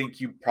 I think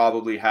you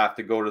probably have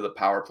to go to the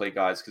power play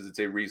guys because it's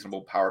a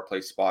reasonable power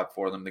play spot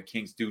for them. The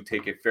Kings do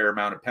take a fair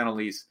amount of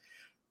penalties.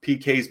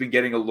 PK's been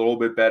getting a little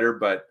bit better,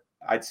 but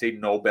I'd say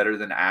no better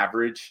than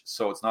average.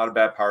 So it's not a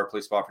bad power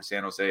play spot for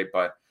San Jose,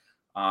 but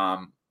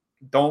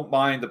don't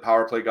mind the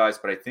power play guys.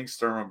 But I think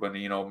Sturm and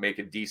Bonino make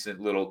a decent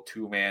little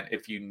two-man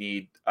if you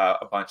need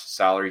a bunch of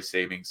salary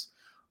savings.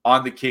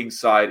 On the Kings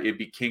side, it'd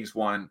be Kings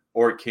 1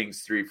 or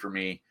Kings 3 for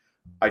me.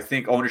 I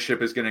think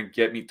ownership is going to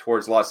get me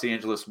towards Los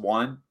Angeles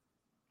 1.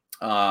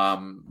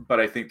 But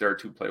I think there are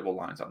 2 playable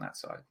lines on that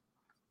side.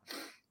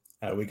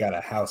 We got a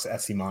House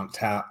Essimont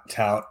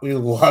tout. We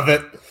love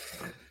it.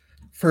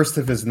 First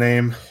of his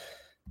name.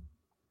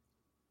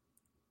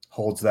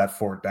 Holds that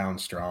fort down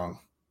strong.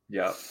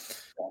 Yeah,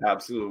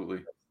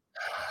 absolutely.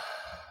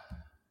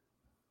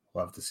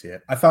 Love to see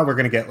it. I thought we were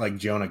going to get like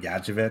Jonah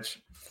Gadjevich,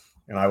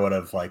 and I would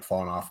have like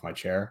fallen off my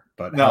chair.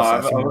 But no,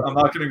 I'm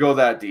not going to go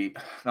that deep.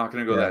 Not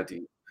going to go that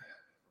deep.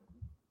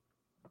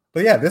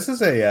 But yeah, this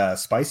is a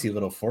spicy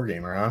little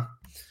 4-gamer, huh?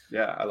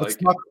 Yeah, I like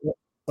it.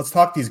 Let's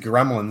talk these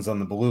gremlins on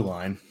the blue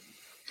line.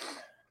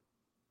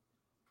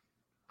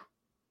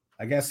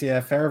 I guess, yeah,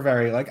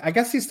 Fairbury, like, I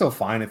guess he's still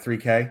fine at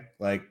 3K.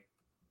 Like,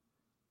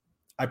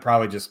 I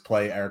probably just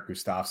play Eric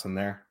Gustafsson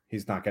there.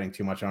 He's not getting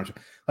too much ownership.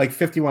 Like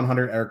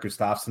 5,100 Eric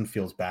Gustafsson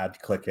feels bad to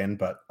click in,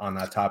 but on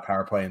that top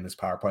power play in this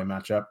power play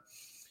matchup,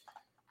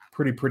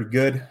 pretty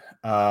good.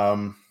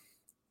 Let's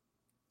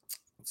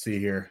see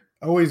here.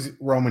 Always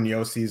Roman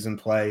Yossi's in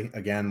play.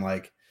 Again,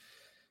 like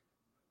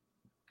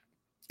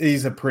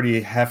he's a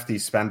pretty hefty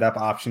spend up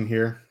option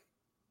here.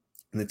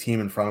 And the team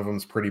in front of him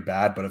is pretty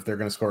bad, but if they're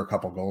going to score a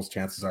couple goals,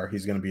 chances are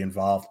he's going to be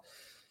involved.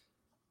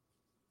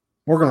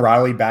 Morgan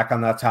Rielly back on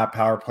that top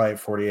power play at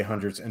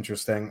 4,800 is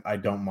interesting. I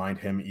don't mind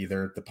him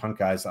either. The punt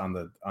guys on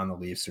the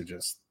Leafs are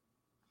just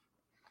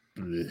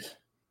ugh.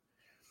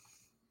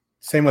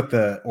 Same with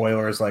the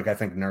Oilers. Like I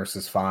think Nurse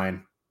is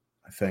fine.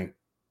 I think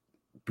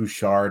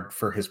Bouchard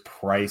for his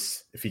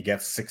price, if he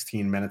gets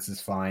 16 minutes,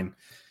 is fine.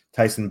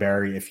 Tyson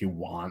Barrie if you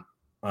want.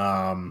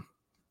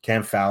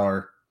 Cam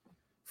Fowler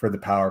for the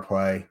power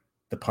play.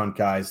 The punt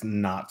guy's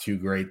not too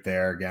great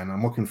there. Again,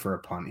 I'm looking for a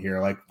punt here.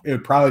 Like it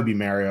would probably be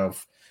Mario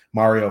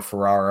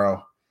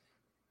Ferraro,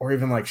 or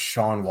even like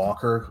Sean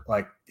Walker.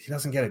 Like he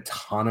doesn't get a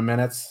ton of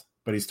minutes,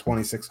 but he's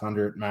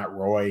 2,600. Matt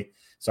Roy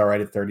is all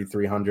right at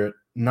 3,300.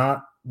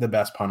 Not the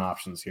best punt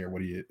options here.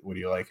 What do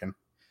you liking?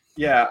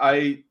 Yeah,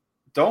 I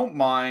don't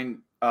mind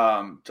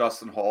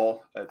Justin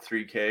Hall at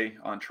 3K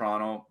on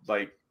Toronto.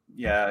 Like,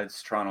 yeah,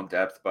 it's Toronto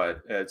depth,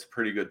 but it's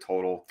pretty good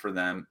total for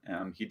them.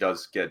 He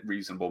does get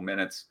reasonable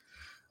minutes.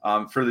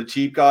 For the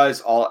cheap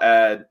guys, I'll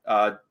add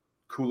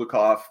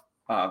Kulikov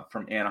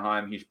from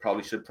Anaheim. He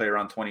probably should play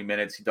around 20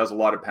 minutes. He does a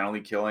lot of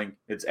penalty killing.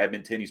 It's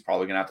Edmonton. He's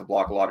probably going to have to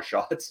block a lot of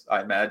shots,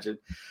 I imagine.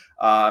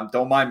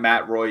 Don't mind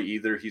Matt Roy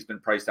either. He's been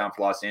priced down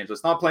for Los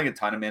Angeles. Not playing a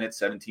ton of minutes,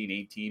 17,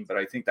 18, but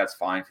I think that's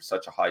fine for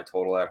such a high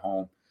total at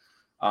home.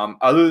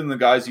 Other than the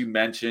guys you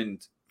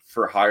mentioned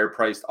for higher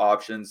priced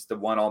options, the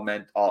one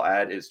I'll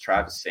add is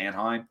Travis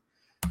Sanheim.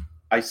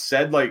 I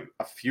said like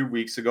a few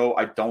weeks ago,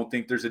 I don't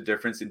think there's a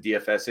difference in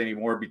DFS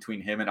anymore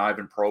between him and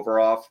Ivan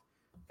Provorov,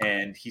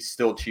 and he's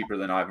still cheaper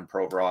than Ivan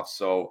Provorov.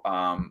 So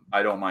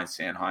I don't mind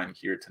Sanheim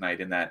here tonight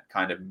in that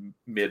kind of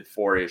mid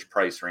 4-ish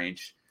price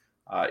range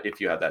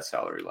if you have that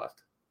salary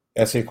left.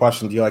 Ask you a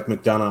question. Do you like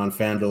McDonough on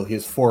FanDuel?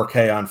 He's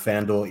 4K on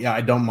FanDuel. Yeah,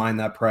 I don't mind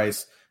that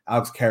price.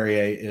 Alex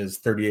Carrier is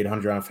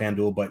 3,800 on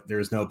FanDuel, but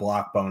there's no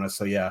block bonus.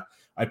 So yeah,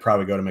 I'd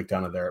probably go to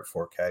McDonough there at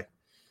 4K.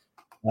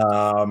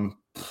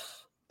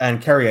 And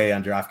Carrier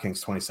on DraftKings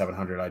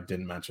 2,700. I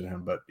didn't mention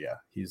him, but yeah,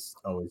 he's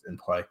always in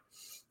play.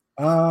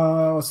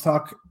 Let's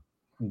talk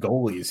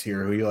goalies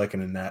here. Who are you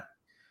liking in that?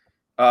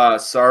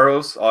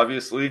 Saros,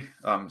 obviously,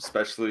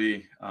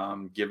 especially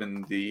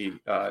given the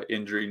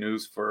injury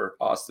news for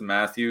Austin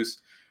Matthews.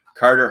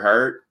 Carter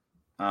Hart.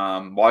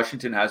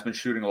 Washington has been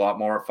shooting a lot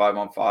more at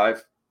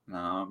 5-on-5.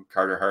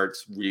 Carter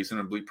Hart's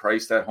reasonably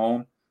priced at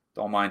home.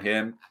 Don't mind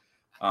him.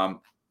 I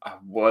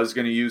was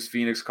going to use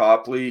Phoenix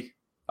Copley.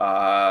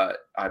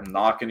 I'm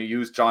not going to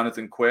use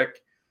Jonathan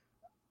Quick.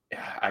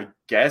 I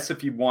guess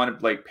if you want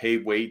to like pay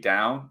way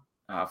down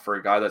for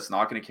a guy that's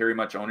not going to carry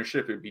much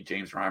ownership, it would be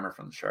James Reimer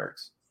from the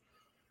Sharks.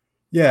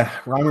 Yeah,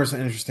 Reimer's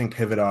an interesting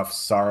pivot off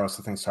Saros.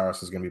 I think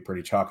Saros is going to be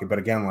pretty chalky. But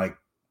again, like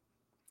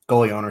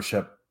goalie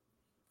ownership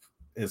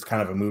is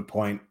kind of a moot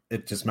point.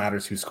 It just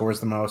matters who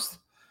scores the most.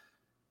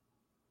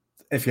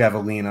 If you have a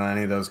lean on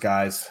any of those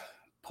guys,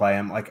 play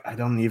him. Like I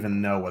don't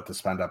even know what the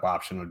spend up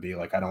option would be.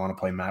 Like I don't want to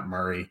play Matt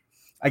Murray.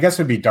 I guess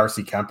it would be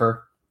Darcy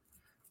Kemper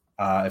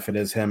if it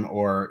is him,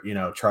 or,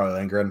 Charlie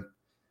Lindgren.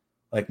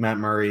 Like Matt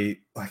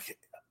Murray, like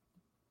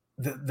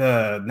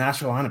the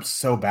Nashville lineup's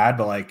so bad,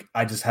 but like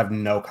I just have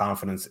no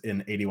confidence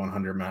in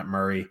 8,100 Matt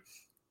Murray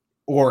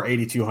or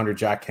 8,200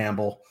 Jack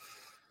Campbell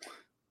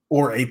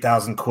or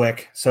 8,000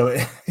 Quick. So,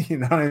 you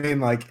know what I mean?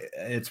 Like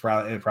it'd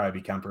probably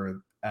be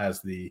Kemper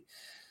as the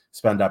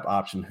spend up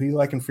option. Who are you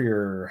liking for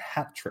your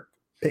hat trick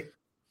pick?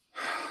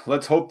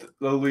 Let's hope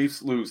the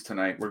Leafs lose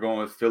tonight. We're going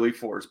with Philly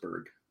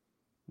Forsberg.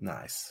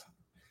 Nice.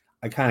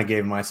 I kind of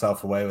gave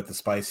myself away with the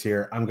spice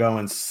here. I'm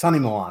going Sonny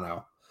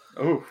Milano.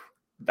 Oh,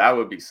 that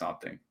would be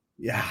something.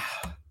 Yeah.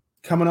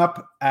 Coming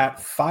up at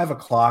 5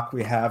 o'clock,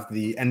 we have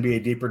the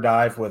NBA Deeper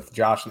Dive with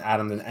Josh and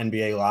Adam and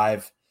NBA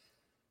Live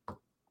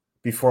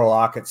before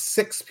lock at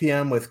 6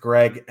 p.m. with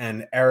Greg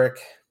and Eric.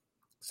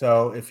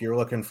 So if you're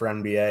looking for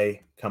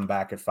NBA, come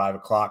back at 5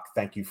 o'clock.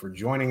 Thank you for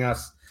joining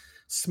us.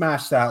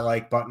 Smash that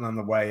like button on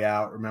the way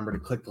out. Remember to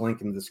click the link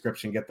in the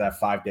description. Get that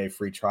 5-day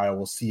free trial.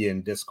 We'll see you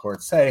in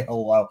Discord. Say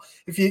hello.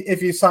 If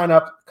you sign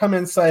up, come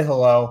in, say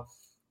hello.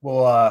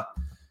 We'll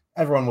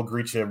everyone will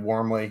greet you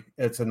warmly.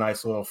 It's a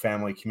nice little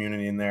family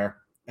community in there.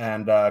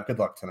 And good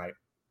luck tonight.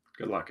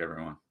 Good luck,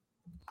 everyone.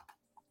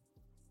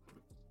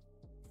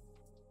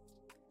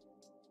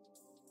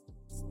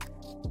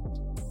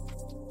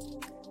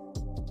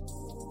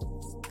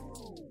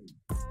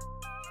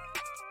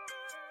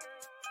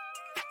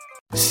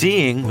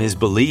 Seeing is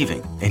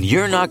believing, and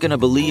you're not going to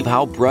believe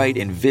how bright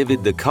and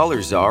vivid the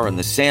colors are on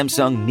the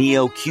Samsung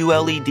Neo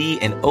QLED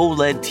and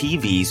OLED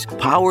TVs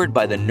powered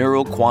by the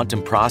Neural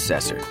Quantum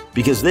Processor.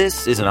 Because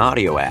this is an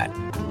audio ad.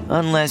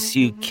 Unless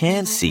you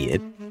can see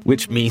it,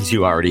 which means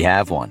you already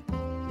have one.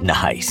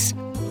 Nice.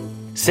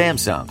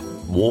 Samsung.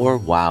 More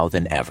wow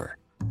than ever.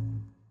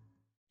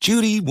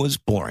 Judy was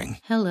boring.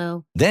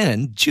 Hello.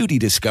 Then Judy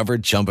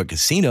discovered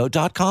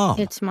ChumbaCasino.com.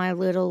 It's my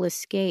little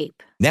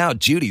escape. Now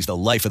Judy's the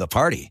life of the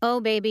party. Oh,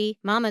 baby,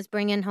 mama's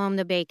bringing home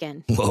the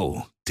bacon.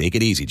 Whoa, take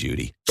it easy,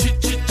 Judy.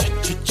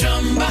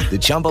 The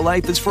Chumba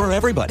life is for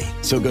everybody.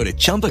 So go to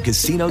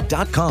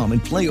ChumbaCasino.com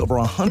and play over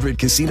 100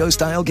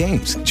 casino-style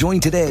games. Join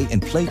today and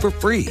play for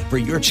free for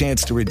your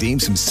chance to redeem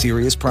some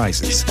serious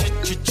prizes.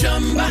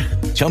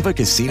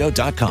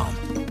 ChumbaCasino.com.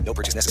 No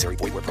purchase necessary.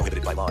 Void where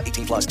prohibited by law.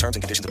 18 plus terms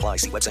and conditions apply.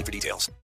 See website for details.